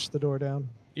I bash the door down?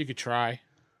 You could try.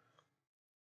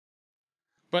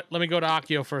 But let me go to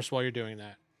Akio first while you're doing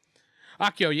that.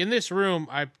 Akio, in this room,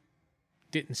 I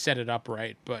didn't set it up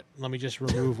right, but let me just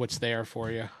remove what's there for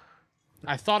you.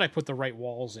 I thought I put the right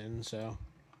walls in, so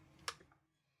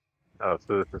Oh,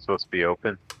 so this is supposed to be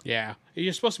open. yeah.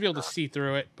 You're supposed to be able to see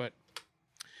through it, but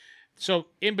so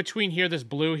in between here, this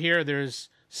blue here, there's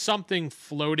something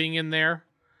floating in there.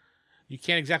 You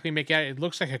can't exactly make out. It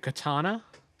looks like a katana,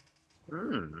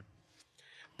 Hmm.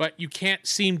 but you can't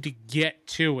seem to get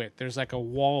to it. There's like a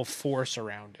wall of force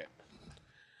around it.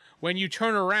 When you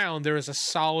turn around, there is a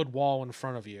solid wall in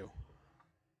front of you.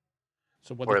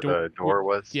 So Where the door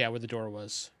was. yeah, where the door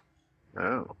was.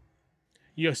 Oh.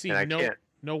 You see And I no can't.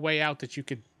 no way out that you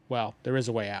could. Well, there is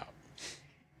a way out.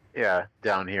 Yeah,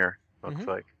 down here looks Mhm.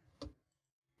 like.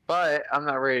 But I'm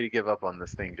not ready to give up on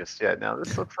this thing just yet. Now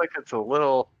this looks like it's a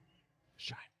little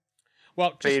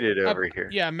Well, just, faded over here.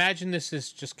 Yeah, imagine this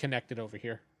is just connected over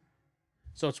here.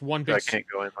 So it's one So big. I can't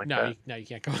go in like no, that. no, you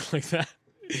can't go like that.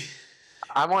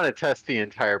 I want to test the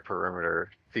entire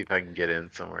perimeter, see if I can get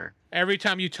in somewhere. Every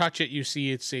time you touch it, you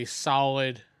see it's a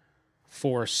solid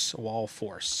force, wall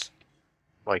force,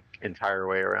 Like entire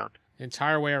way around.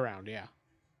 entire way around. Yeah.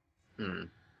 Hmm.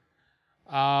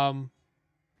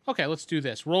 Okay, let's do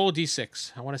this. Roll a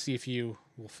d6. I want to see if you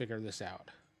will figure this out.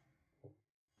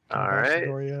 Can I All bash the right.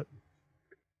 door yet?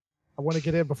 I want to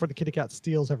get in before the kitty cat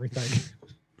steals everything.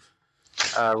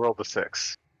 Roll the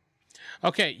 6.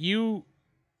 Okay,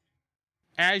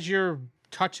 as you're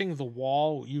touching the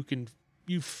wall,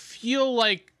 you feel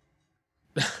like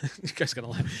you guys are gonna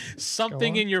laugh.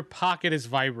 Something on. in your pocket is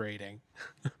vibrating.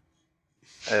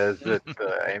 Is it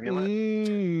the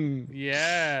amulet?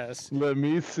 Yes. Let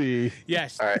me see.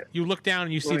 Yes. All right. You look down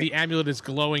and you see the amulet is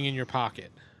glowing in your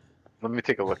pocket. Let me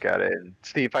take a look at it and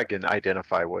see if I can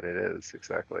identify what it is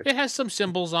exactly. It has some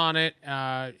symbols on it.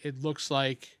 It looks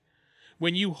like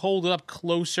when you hold it up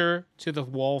closer to the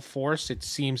wall force, it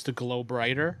seems to glow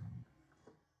brighter.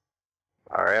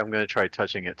 All right, I'm going to try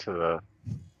touching it to the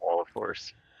wall of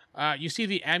force. You see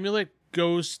the amulet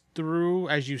goes through,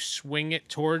 as you swing it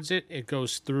towards it, it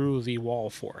goes through the wall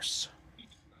force.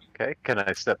 Okay, can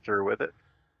I step through with it?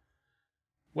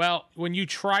 Well, when you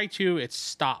try to, it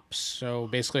stops. So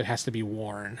basically, it has to be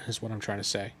worn, is what I'm trying to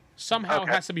say. Somehow it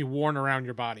Okay. has to be worn around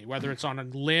your body, whether it's on a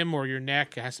limb or your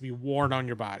neck, it has to be worn on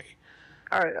your body.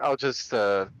 All right, I'll just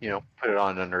put it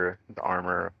on under the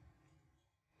armor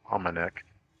on my neck.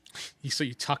 So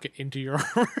you tuck it into your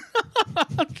armor.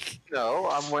 No,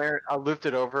 I'll lift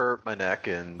it over my neck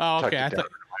and Oh, tuck okay, it I down thought- into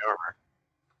my armor.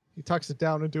 He tucks it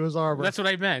down into his armor. That's what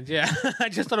I meant, yeah. I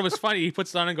just thought it was funny. He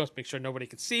puts it on and goes, make sure nobody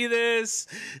can see this.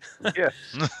 Yeah.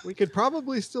 We could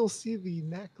probably still see the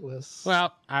necklace.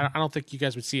 Well, I don't think you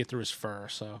guys would see it through his fur,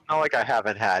 so. Not like I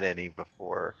haven't had any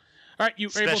before. All right, you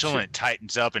were able Special to. and it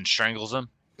tightens up and strangles him.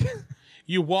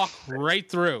 You walk right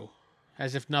through,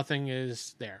 as if nothing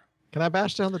is there. Can I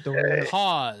bash down the door? yet?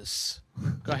 Pause.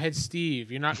 Go ahead,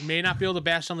 Steve. You may not be able to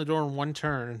bash down the door in one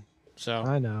turn. So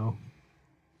I know.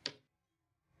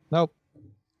 Nope.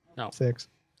 No. 6.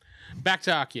 back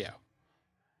to Akio.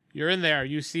 You're in there.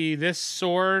 You see this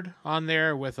sword on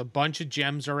there with a bunch of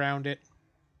gems around it.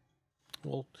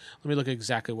 Well, let me look at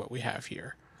exactly what we have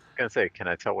here. I'm gonna say, can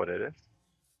I tell what it is?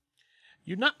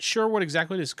 You're not sure what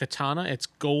exactly it is. Katana. It's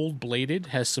gold bladed,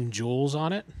 has some jewels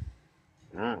on it.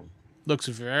 Looks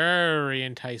very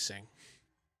enticing.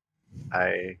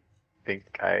 I think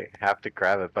I have to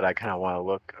grab it, but I kind of want to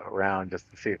look around just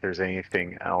to see if there's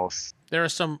anything else. There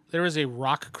is a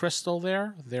rock crystal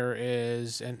there. There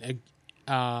is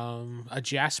a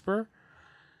jasper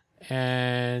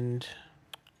and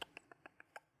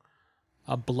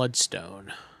a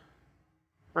bloodstone.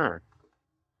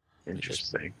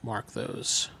 Interesting. Mark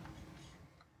those.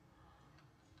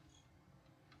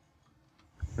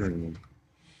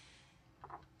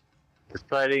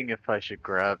 Deciding if I should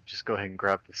just go ahead and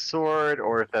grab the sword,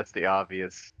 or if that's the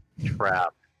obvious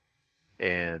trap.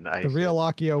 And The real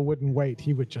Akio wouldn't wait.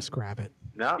 He would just grab it.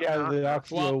 No, Yeah, no, the no.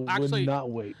 Akio Well, actually- would not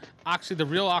wait. Actually, the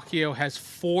real Akio has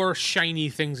 4 shiny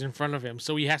things in front of him,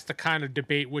 so he has to kind of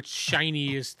debate which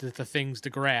shiny is the things to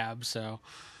grab. So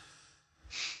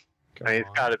I mean, it's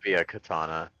got to be a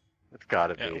katana. It's got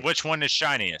to be. Which one is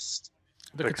shiniest?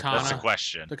 the That's That's the katana,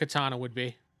 question. the katana would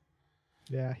be.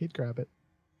 Yeah, he'd grab it.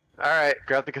 All right,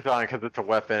 grab the katana because it's a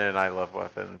weapon, and I love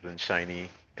weapons and shiny.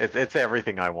 It's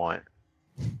everything I want.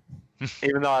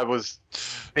 Even though I was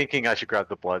thinking I should grab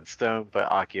the bloodstone, but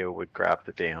Akio would grab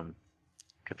the damn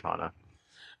katana.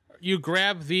 You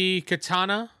grab the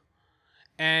katana,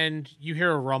 and you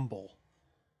hear a rumble.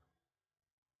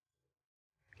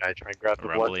 Can I try and grab the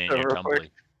Rumbly in bloodstone your real quick? tumbly.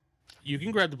 You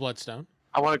can grab the bloodstone.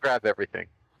 I want to grab everything.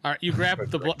 All right, you grab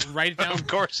write it down. Of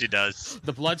course he does.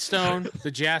 The bloodstone, the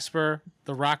jasper,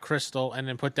 the rock crystal, and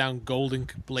then put down golden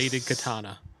bladed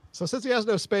katana. So since he has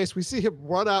no space, we see him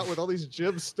run out with all these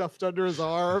gems stuffed under his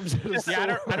arms. and his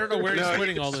Yeah, I don't know where he's No,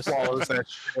 putting he all just this. swallows that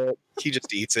shit. He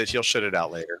just eats it. He'll shit it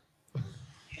out later.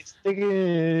 He's sticking it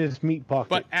in his meat pocket.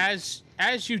 But as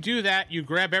you do that, you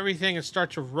grab everything and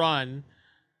start to run.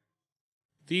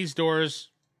 These doors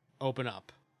open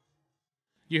up.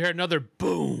 You hear another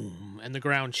boom, and the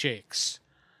ground shakes.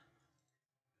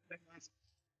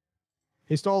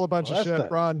 He stole a bunch Well, of that's shit.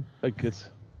 not- Run. I guess.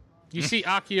 You see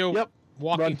Akio Yep,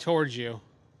 walking run. towards you.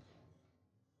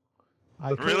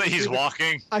 I clearly Really? see He's the-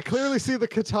 walking? I clearly see the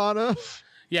katana.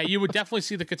 Yeah, you would definitely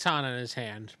see the katana in his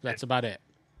hand. That's about it.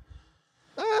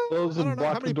 Those I and don't know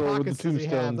how block many the door with the pockets does he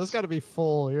have. tombstones. Those got to be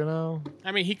full, you know.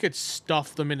 I mean, he could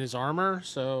stuff them in his armor,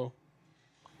 so...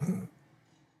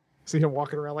 See him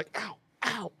walking around like, ow,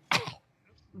 ow, ow.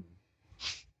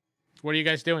 What are you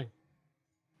guys doing?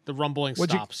 The rumbling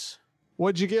What'd you- stops.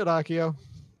 What'd you get, Akio?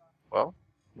 Well,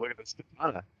 look at this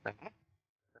katana.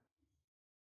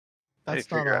 That's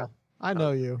figure not out- all. I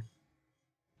know you.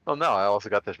 Oh no, I also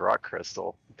got this rock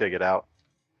crystal. Dig it out.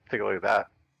 Take a look at that.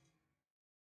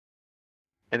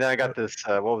 And then I got this,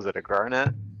 what was it, a garnet?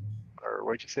 Or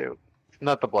what'd you say?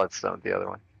 Not the bloodstone, the other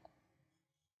one.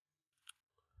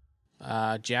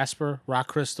 Jasper, rock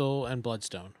crystal, and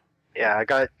bloodstone. Yeah, I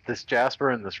got this jasper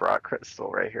and this rock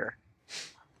crystal right here.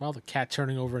 Well, the cat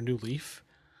turning over a new leaf.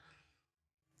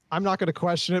 I'm not going to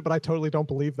question it, but I totally don't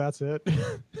believe that's it.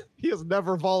 He has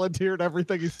never volunteered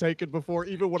everything he's taken before,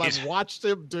 even when I've watched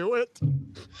him do it.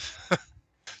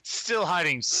 Still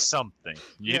hiding something.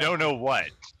 You Yeah. don't know what.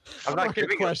 I'm not not gonna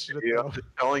giving it question to it, you. though. I'm just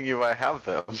telling you I have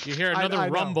them. You hear I another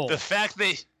know. rumble. The fact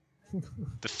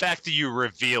that you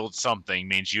revealed something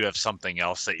means you have something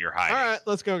else that you're All hiding. right,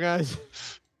 let's go, guys.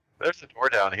 There's a door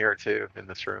down here too, in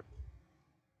this room.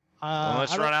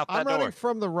 let's I don't- run out I'm that running door.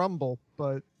 from the rumble,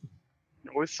 but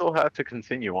We still have to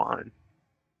continue on.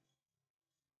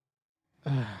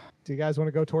 do you guys want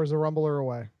to go towards the rumble or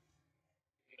away?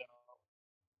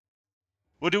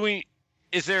 Well,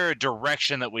 is there a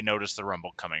direction that we notice the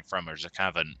rumble coming from, or is it kind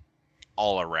of an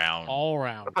all around? All I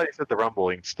around. thought you said the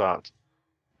rumbling stopped.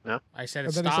 I said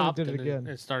And it then he said it stopped, did it and then again.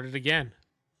 it started again.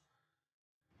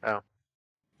 Oh.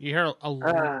 You hear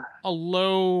a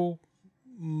low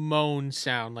moan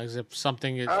sound, like as if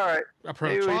something is All right,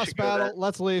 approaching. maybe we Boss should go battle. then.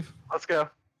 Let's leave. let's go.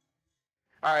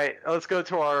 All right, let's go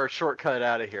to our shortcut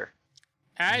out of here.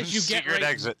 As you get Secret right,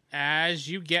 exit. as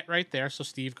you get right there. So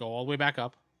Steve, go all the way back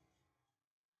up.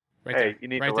 Right Hey, there. you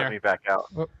need right to let there. me back out.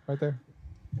 Oh, right there.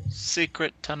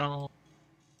 Secret tunnel.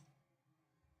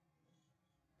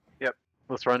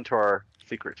 Let's run to our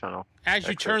secret tunnel. As you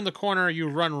Exit. turn the corner, you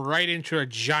run right into a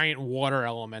giant water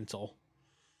elemental.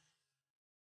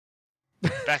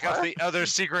 Back up the other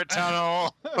secret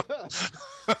tunnel.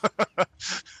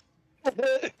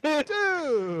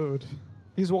 Dude!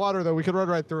 He's water, though. We can run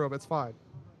right through him. It's fine.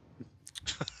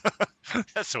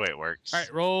 That's the way it works. All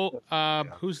right, roll.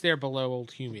 Who's there below old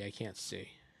Humie? I can't see.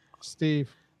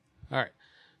 Steve. All right.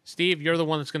 Steve, you're the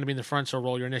one that's going to be in the front, so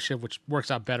roll your initiative, which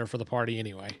works out better for the party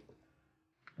anyway.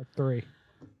 A 3.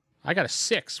 I got a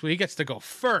 6. Well, he gets to go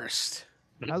first.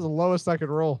 That's the lowest I could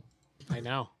roll. I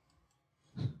know.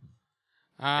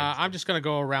 I'm just going to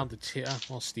go around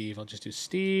Steve. I'll just do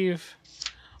Steve,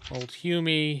 old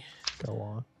Humie, Go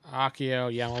on.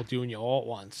 Akio. Yeah, I'm all doing you all at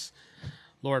once.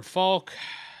 Lord Falk,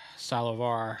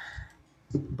 Salovar.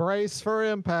 Brace for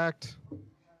impact. Let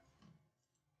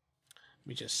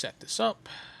me just set this up.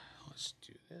 Let's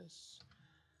do this.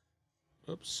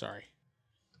 Oops, sorry.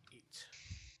 8.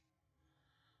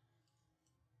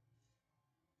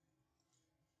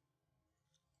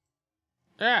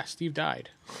 Ah, Steve died.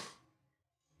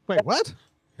 Wait, what?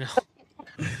 No.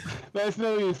 Nice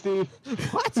knowing you, Steve.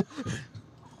 What?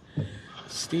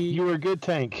 Steve. You were a good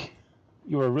tank.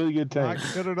 You were a really good Not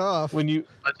tank. good enough. When you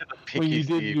When you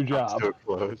did your job.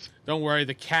 Don't worry,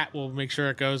 the cat will make sure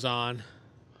it goes on.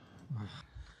 5.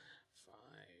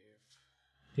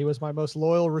 He was my most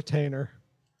loyal retainer,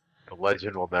 The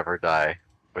legend will never die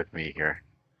with me here.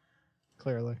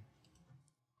 clearly.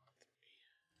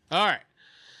 All right.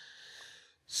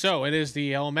 So it is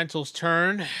the elemental's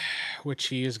turn, which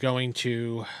he is going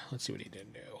to. Let's see what he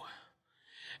did do.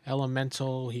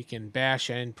 Elemental, he can bash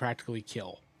and practically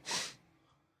kill.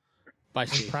 By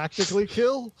And Steve. practically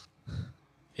kill?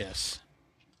 Yes.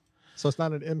 So it's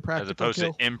not an As impractical opposed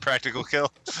kill? to impractical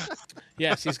kill.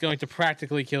 Yes, he's going to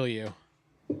practically kill you.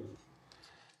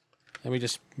 Let me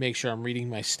just make sure I'm reading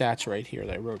my stats right here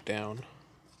that I wrote down.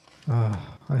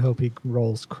 I hope he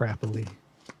rolls crappily.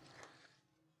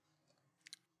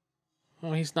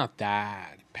 Oh, he's not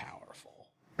that powerful.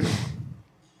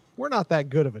 We're not that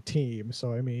good of a team,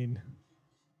 so I mean...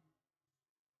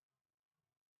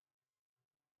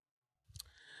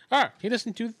 All right, he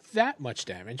doesn't do that much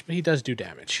damage, but he does do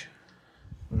damage.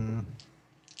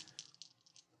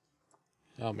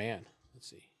 Oh, man. Let's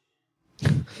see.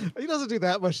 He doesn't do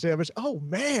that much damage. Oh,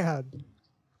 man!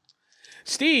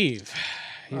 Steve.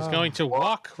 He's going to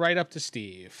walk right up to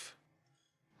Steve.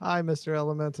 Hi, Mr.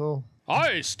 Elemental.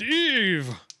 Hi, Steve!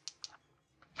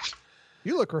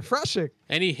 You look refreshing.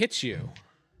 And he hits you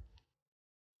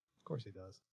Of course he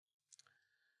does.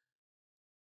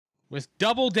 with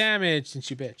double damage since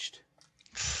you bitched.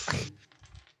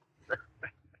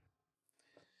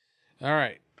 All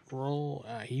right. Roll.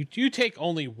 You take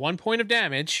only 1 point of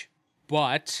damage,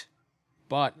 but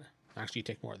actually you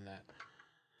take more than that.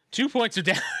 2 points of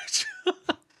damage.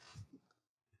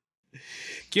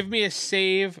 Give me a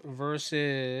save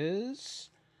versus.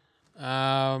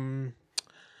 We're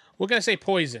gonna say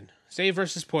poison. Save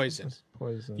versus poison.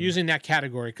 Poison. Using that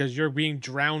category because you're being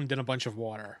drowned in a bunch of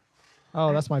water.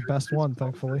 Oh, that's my best one,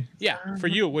 thankfully. Yeah, for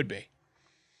you it would be.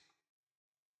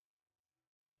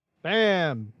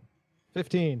 Bam!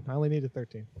 15. I only needed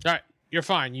 13. All right, you're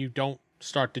fine. You don't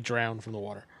start to drown from the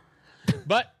water.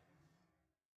 But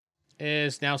it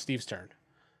is now Steve's turn.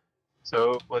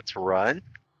 So let's run.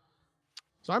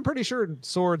 So I'm pretty sure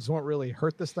swords won't really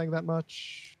hurt this thing that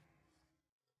much.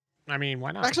 I mean,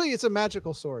 why not? Actually, it's a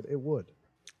magical sword. It would.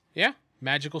 Yeah,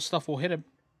 magical stuff will hit him.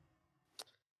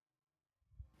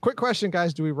 Quick question,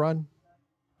 guys. Do we run?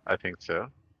 I think so.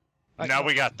 Now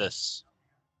we got this.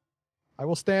 I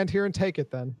will stand here and take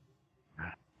it then.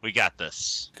 We got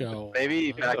this. Go.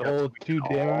 Maybe back The up. whole so we 2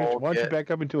 can damage. all Why don't you get- back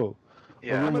up into a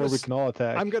Yeah, room where gonna we can all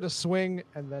attack? I'm going to swing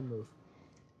and then move.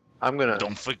 I'm gonna.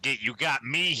 Don't forget, you got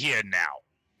me here now.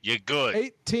 You're good.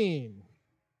 18.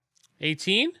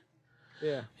 18?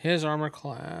 Yeah. His armor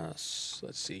class.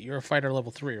 Let's see. You're a fighter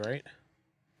level 3, right?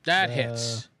 That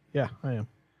hits. Yeah, I am.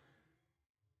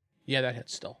 Yeah, that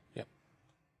hits still. Yep.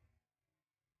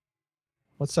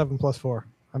 What's 7 plus 4?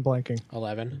 I'm blanking.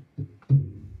 11.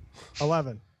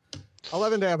 11.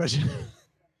 11 damage.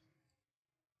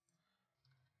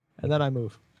 And then I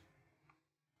move.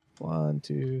 1,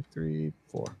 2, 3,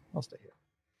 4. I'll stay here.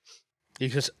 He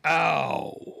goes,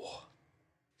 oh.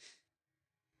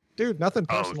 Dude, nothing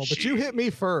Oh, personal, but you gee. hit me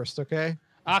first, okay?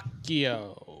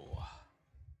 Akio.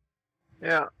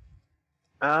 Yeah.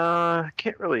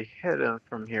 Can't really hit him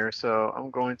from here, so I'm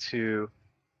going to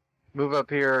move up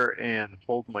here and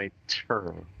hold my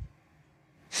turn.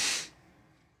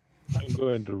 I'm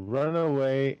going to run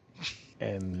away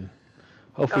and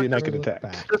hopefully not get Look attacked.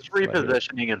 back. Just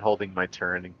repositioning and holding my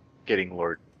turn and getting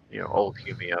old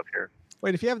Humi up here.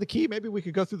 Wait, if you have the key, maybe we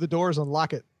could go through the doors and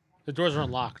lock it. The doors are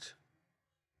unlocked.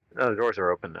 No, the doors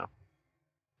are open now.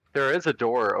 There is a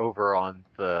door over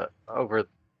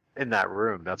in that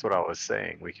room. That's what I was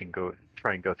saying. We can go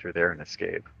try and go through there and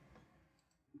escape.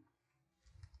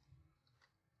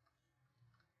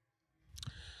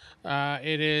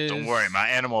 It is. Don't worry, my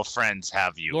animal friends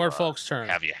have you. Lord Folk's turn.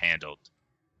 Have you handled?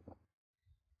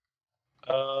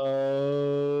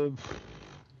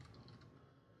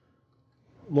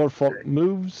 Lord Falk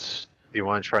moves, If you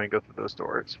want to try and go through those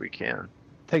doors, we can.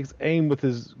 takes aim with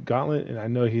his gauntlet, and I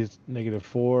know he's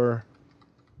 -4.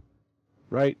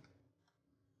 Right?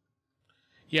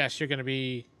 Yes, you're going to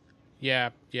be. Yeah.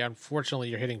 Unfortunately,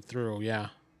 you're hitting through. Yeah.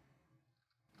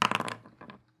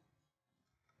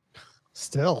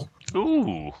 Still.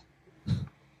 Ooh.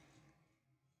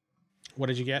 What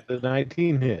did you get? The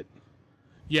 19 hit.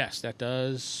 Yes, that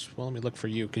does. Well, let me look for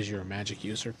you because you're a magic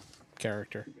user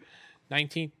character.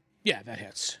 19. Yeah, that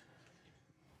hits.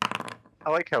 I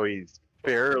like how he's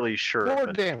fairly sure. 4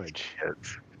 that damage. it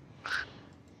hits.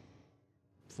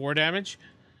 4 damage.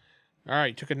 All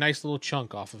right, took a nice little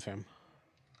chunk off of him.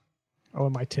 Oh,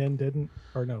 and my 10 didn't?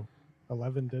 Or no,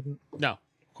 11 didn't? No,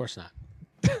 of course not.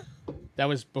 That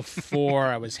was before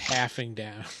I was halving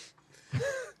down.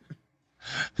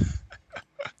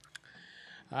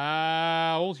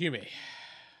 Old Hume.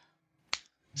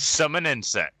 Summon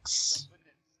insects.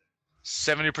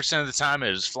 70% of the time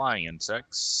it is flying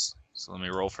insects. So let me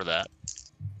roll for that.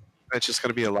 It's just going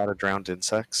to be a lot of drowned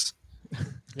insects.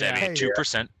 That'd Yeah. be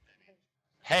 2%.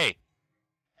 Hey,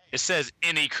 it says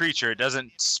any creature. It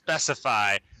doesn't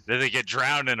specify that they get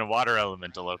drowned in a water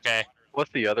elemental, okay?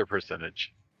 What's the other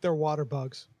percentage? They're water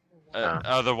bugs.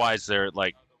 Otherwise, they're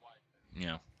like,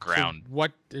 ground So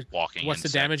what? walking What's the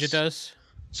damage it insects. does?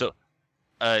 So,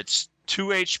 it's 2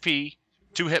 HP,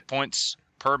 2 hit points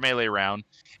per melee round,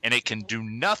 and it can do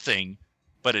nothing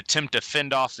but attempt to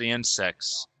fend off the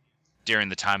insects during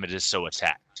the time it is so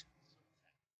attacked.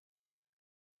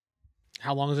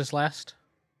 How long does this last?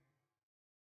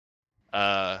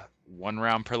 1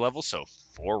 round per level, so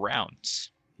 4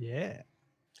 rounds. Yeah.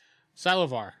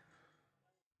 Silovar.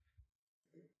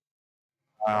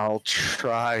 I'll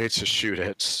try to shoot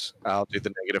it. I'll do the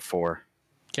 -4.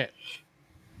 Okay.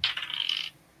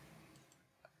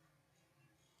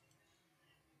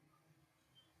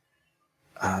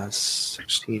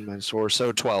 16 -4,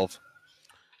 so 12.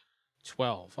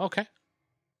 12. Okay.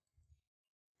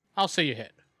 I'll say you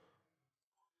hit.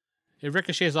 It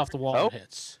ricochets off the wall and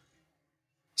hits.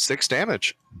 6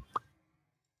 damage.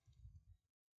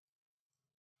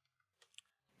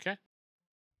 Okay.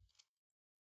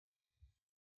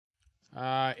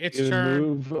 Its You turn.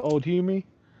 move, old Hume.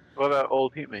 What about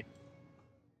old Hume?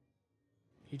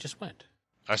 He just went.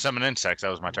 I summon insects. That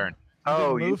was my turn.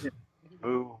 Oh, didn't you move? didn't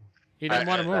move. He didn't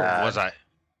want to move. Was I?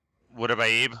 Would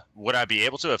I be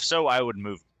able to? If so, I would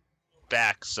move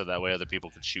back so that way other people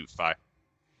could shoot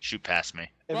past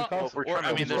me. And Well, because- We're Or, trying I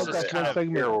to mean, move there's this this that's kind one of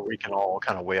segment. here where we can all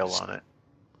kind of wail on it.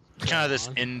 Kind of this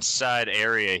on. inside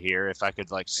area here. If I could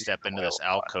like step into this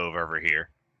alcove over here.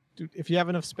 Dude, if you have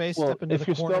enough space, Well, step into if the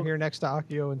you're corner still- here next to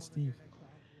Akio and Steve.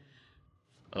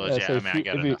 Oh, Yeah, yeah, so I if, mean, I you,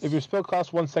 got if, you, enough. if your spell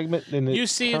costs 1 segment, then it You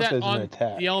see counts that as an on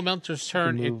attack. the elemental's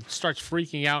turn, You it move. starts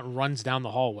freaking out and runs down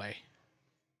the hallway.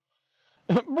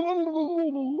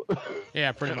 All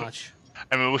Yeah, pretty much.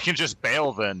 I mean, we can just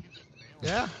bail then.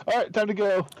 Yeah. right, time to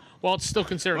go. Well, it's still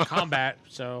considered combat,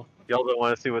 so Y'all don't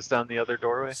want to see what's down the other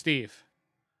doorway? Steve.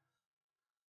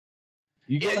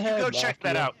 You go Yeah, ahead. you go check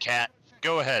that Akio. out, Cat.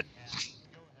 Go ahead.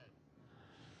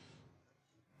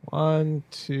 1,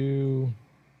 2,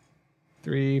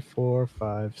 3, 4,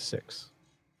 5, 6.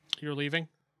 You're leaving?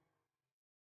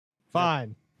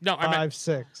 Fine. No, I meant 5,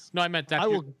 6. no, I meant that I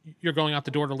you're, will- you're going out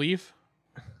the door to leave.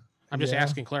 I'm just Yeah.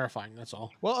 asking, clarifying. That's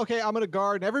all. Well, okay, I'm gonna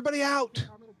guard. Everybody out.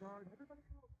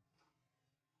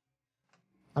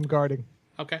 I'm guarding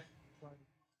Okay.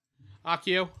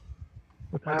 Akio.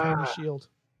 with my tiny shield.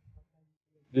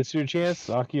 This is your chance,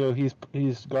 Akio.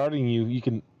 He's guarding you. You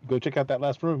can go check out that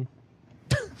last room.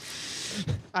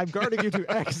 I'm guarding you to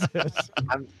exit.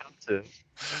 I'm tempted.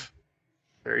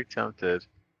 Very tempted.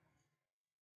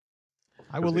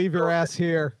 I will leave your ass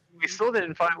here. We still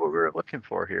didn't find what we were looking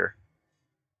for here.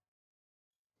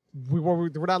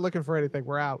 We're not looking for anything.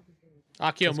 We're out.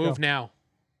 Akio, Let's move go. now.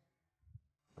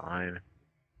 Fine.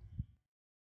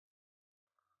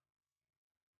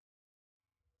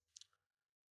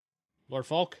 Lord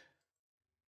Falk.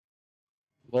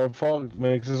 Lord Fog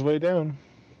makes his way down.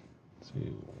 Let's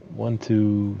see, 1,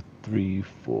 2, 3,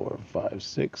 4, 5,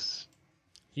 6.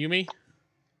 Yumi.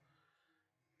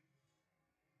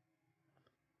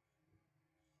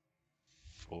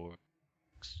 Four.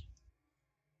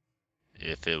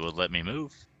 If it would let me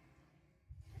move.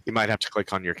 You might have to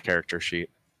click on your character sheet.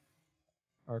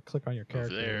 or click on your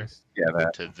character there. list. Yeah,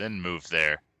 that. To then move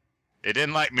there. It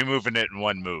didn't like me moving it in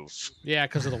one move. Yeah,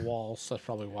 because of the walls. That's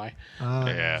probably why.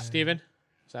 Yeah. Steven?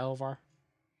 Zalavar?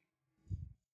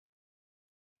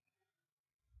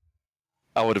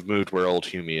 I would have moved where old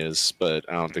Humie is, but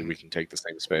I don't think we can take the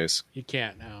same space. You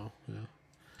can't now. No.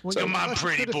 Well, Come you on, could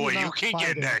pretty if you're boy. You not can get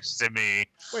fighting. next to me.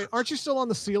 Wait, aren't you still on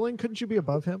the ceiling? Couldn't you be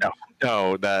above him?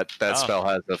 No, that Oh. spell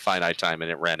has a finite time and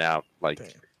it ran out like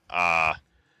Damn.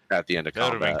 at the end of That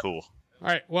would have been combat. cool. All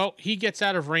right. Well, he gets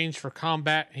out of range for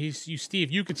combat.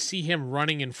 Steve. You could see him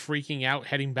running and freaking out,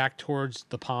 heading back towards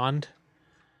the pond,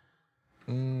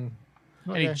 and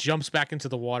he Okay. jumps back into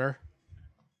the water.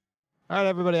 All right,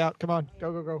 everybody out. Come on.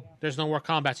 Go, go, go. There's no more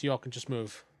combat, so you all can just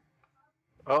move.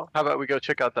 Well, how about we go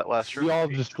check out that last room? We all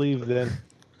just leave then.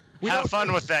 Have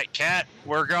fun with that, cat.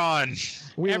 We're gone.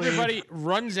 We Everybody leave.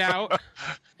 runs out,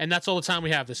 and that's all the time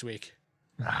we have this week.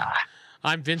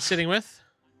 I'm Vince, sitting with.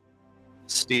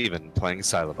 Steven playing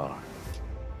Syllabar.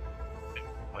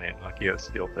 Playing Akio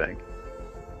Steel Thing.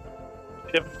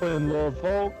 Playing Lord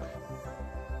Folk.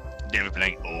 Damn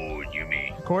playing old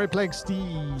Yumi. Corey playing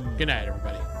Steve. Good night,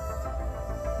 everybody.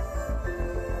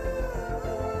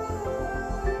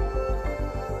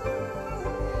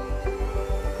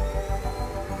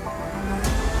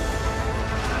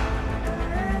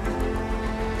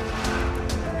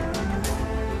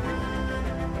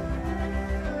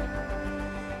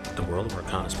 The World of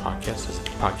Arcanis podcast is a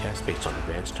podcast based on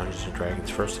Advanced Dungeons & Dragons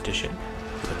First Edition.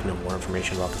 If you'd like to know more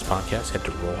information about this podcast, head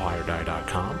to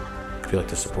rollhigherdie.com. If you'd like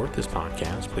to support this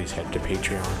podcast, please head to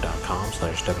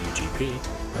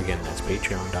patreon.com/WGP. Again, that's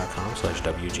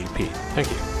patreon.com/WGP.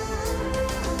 Thank you.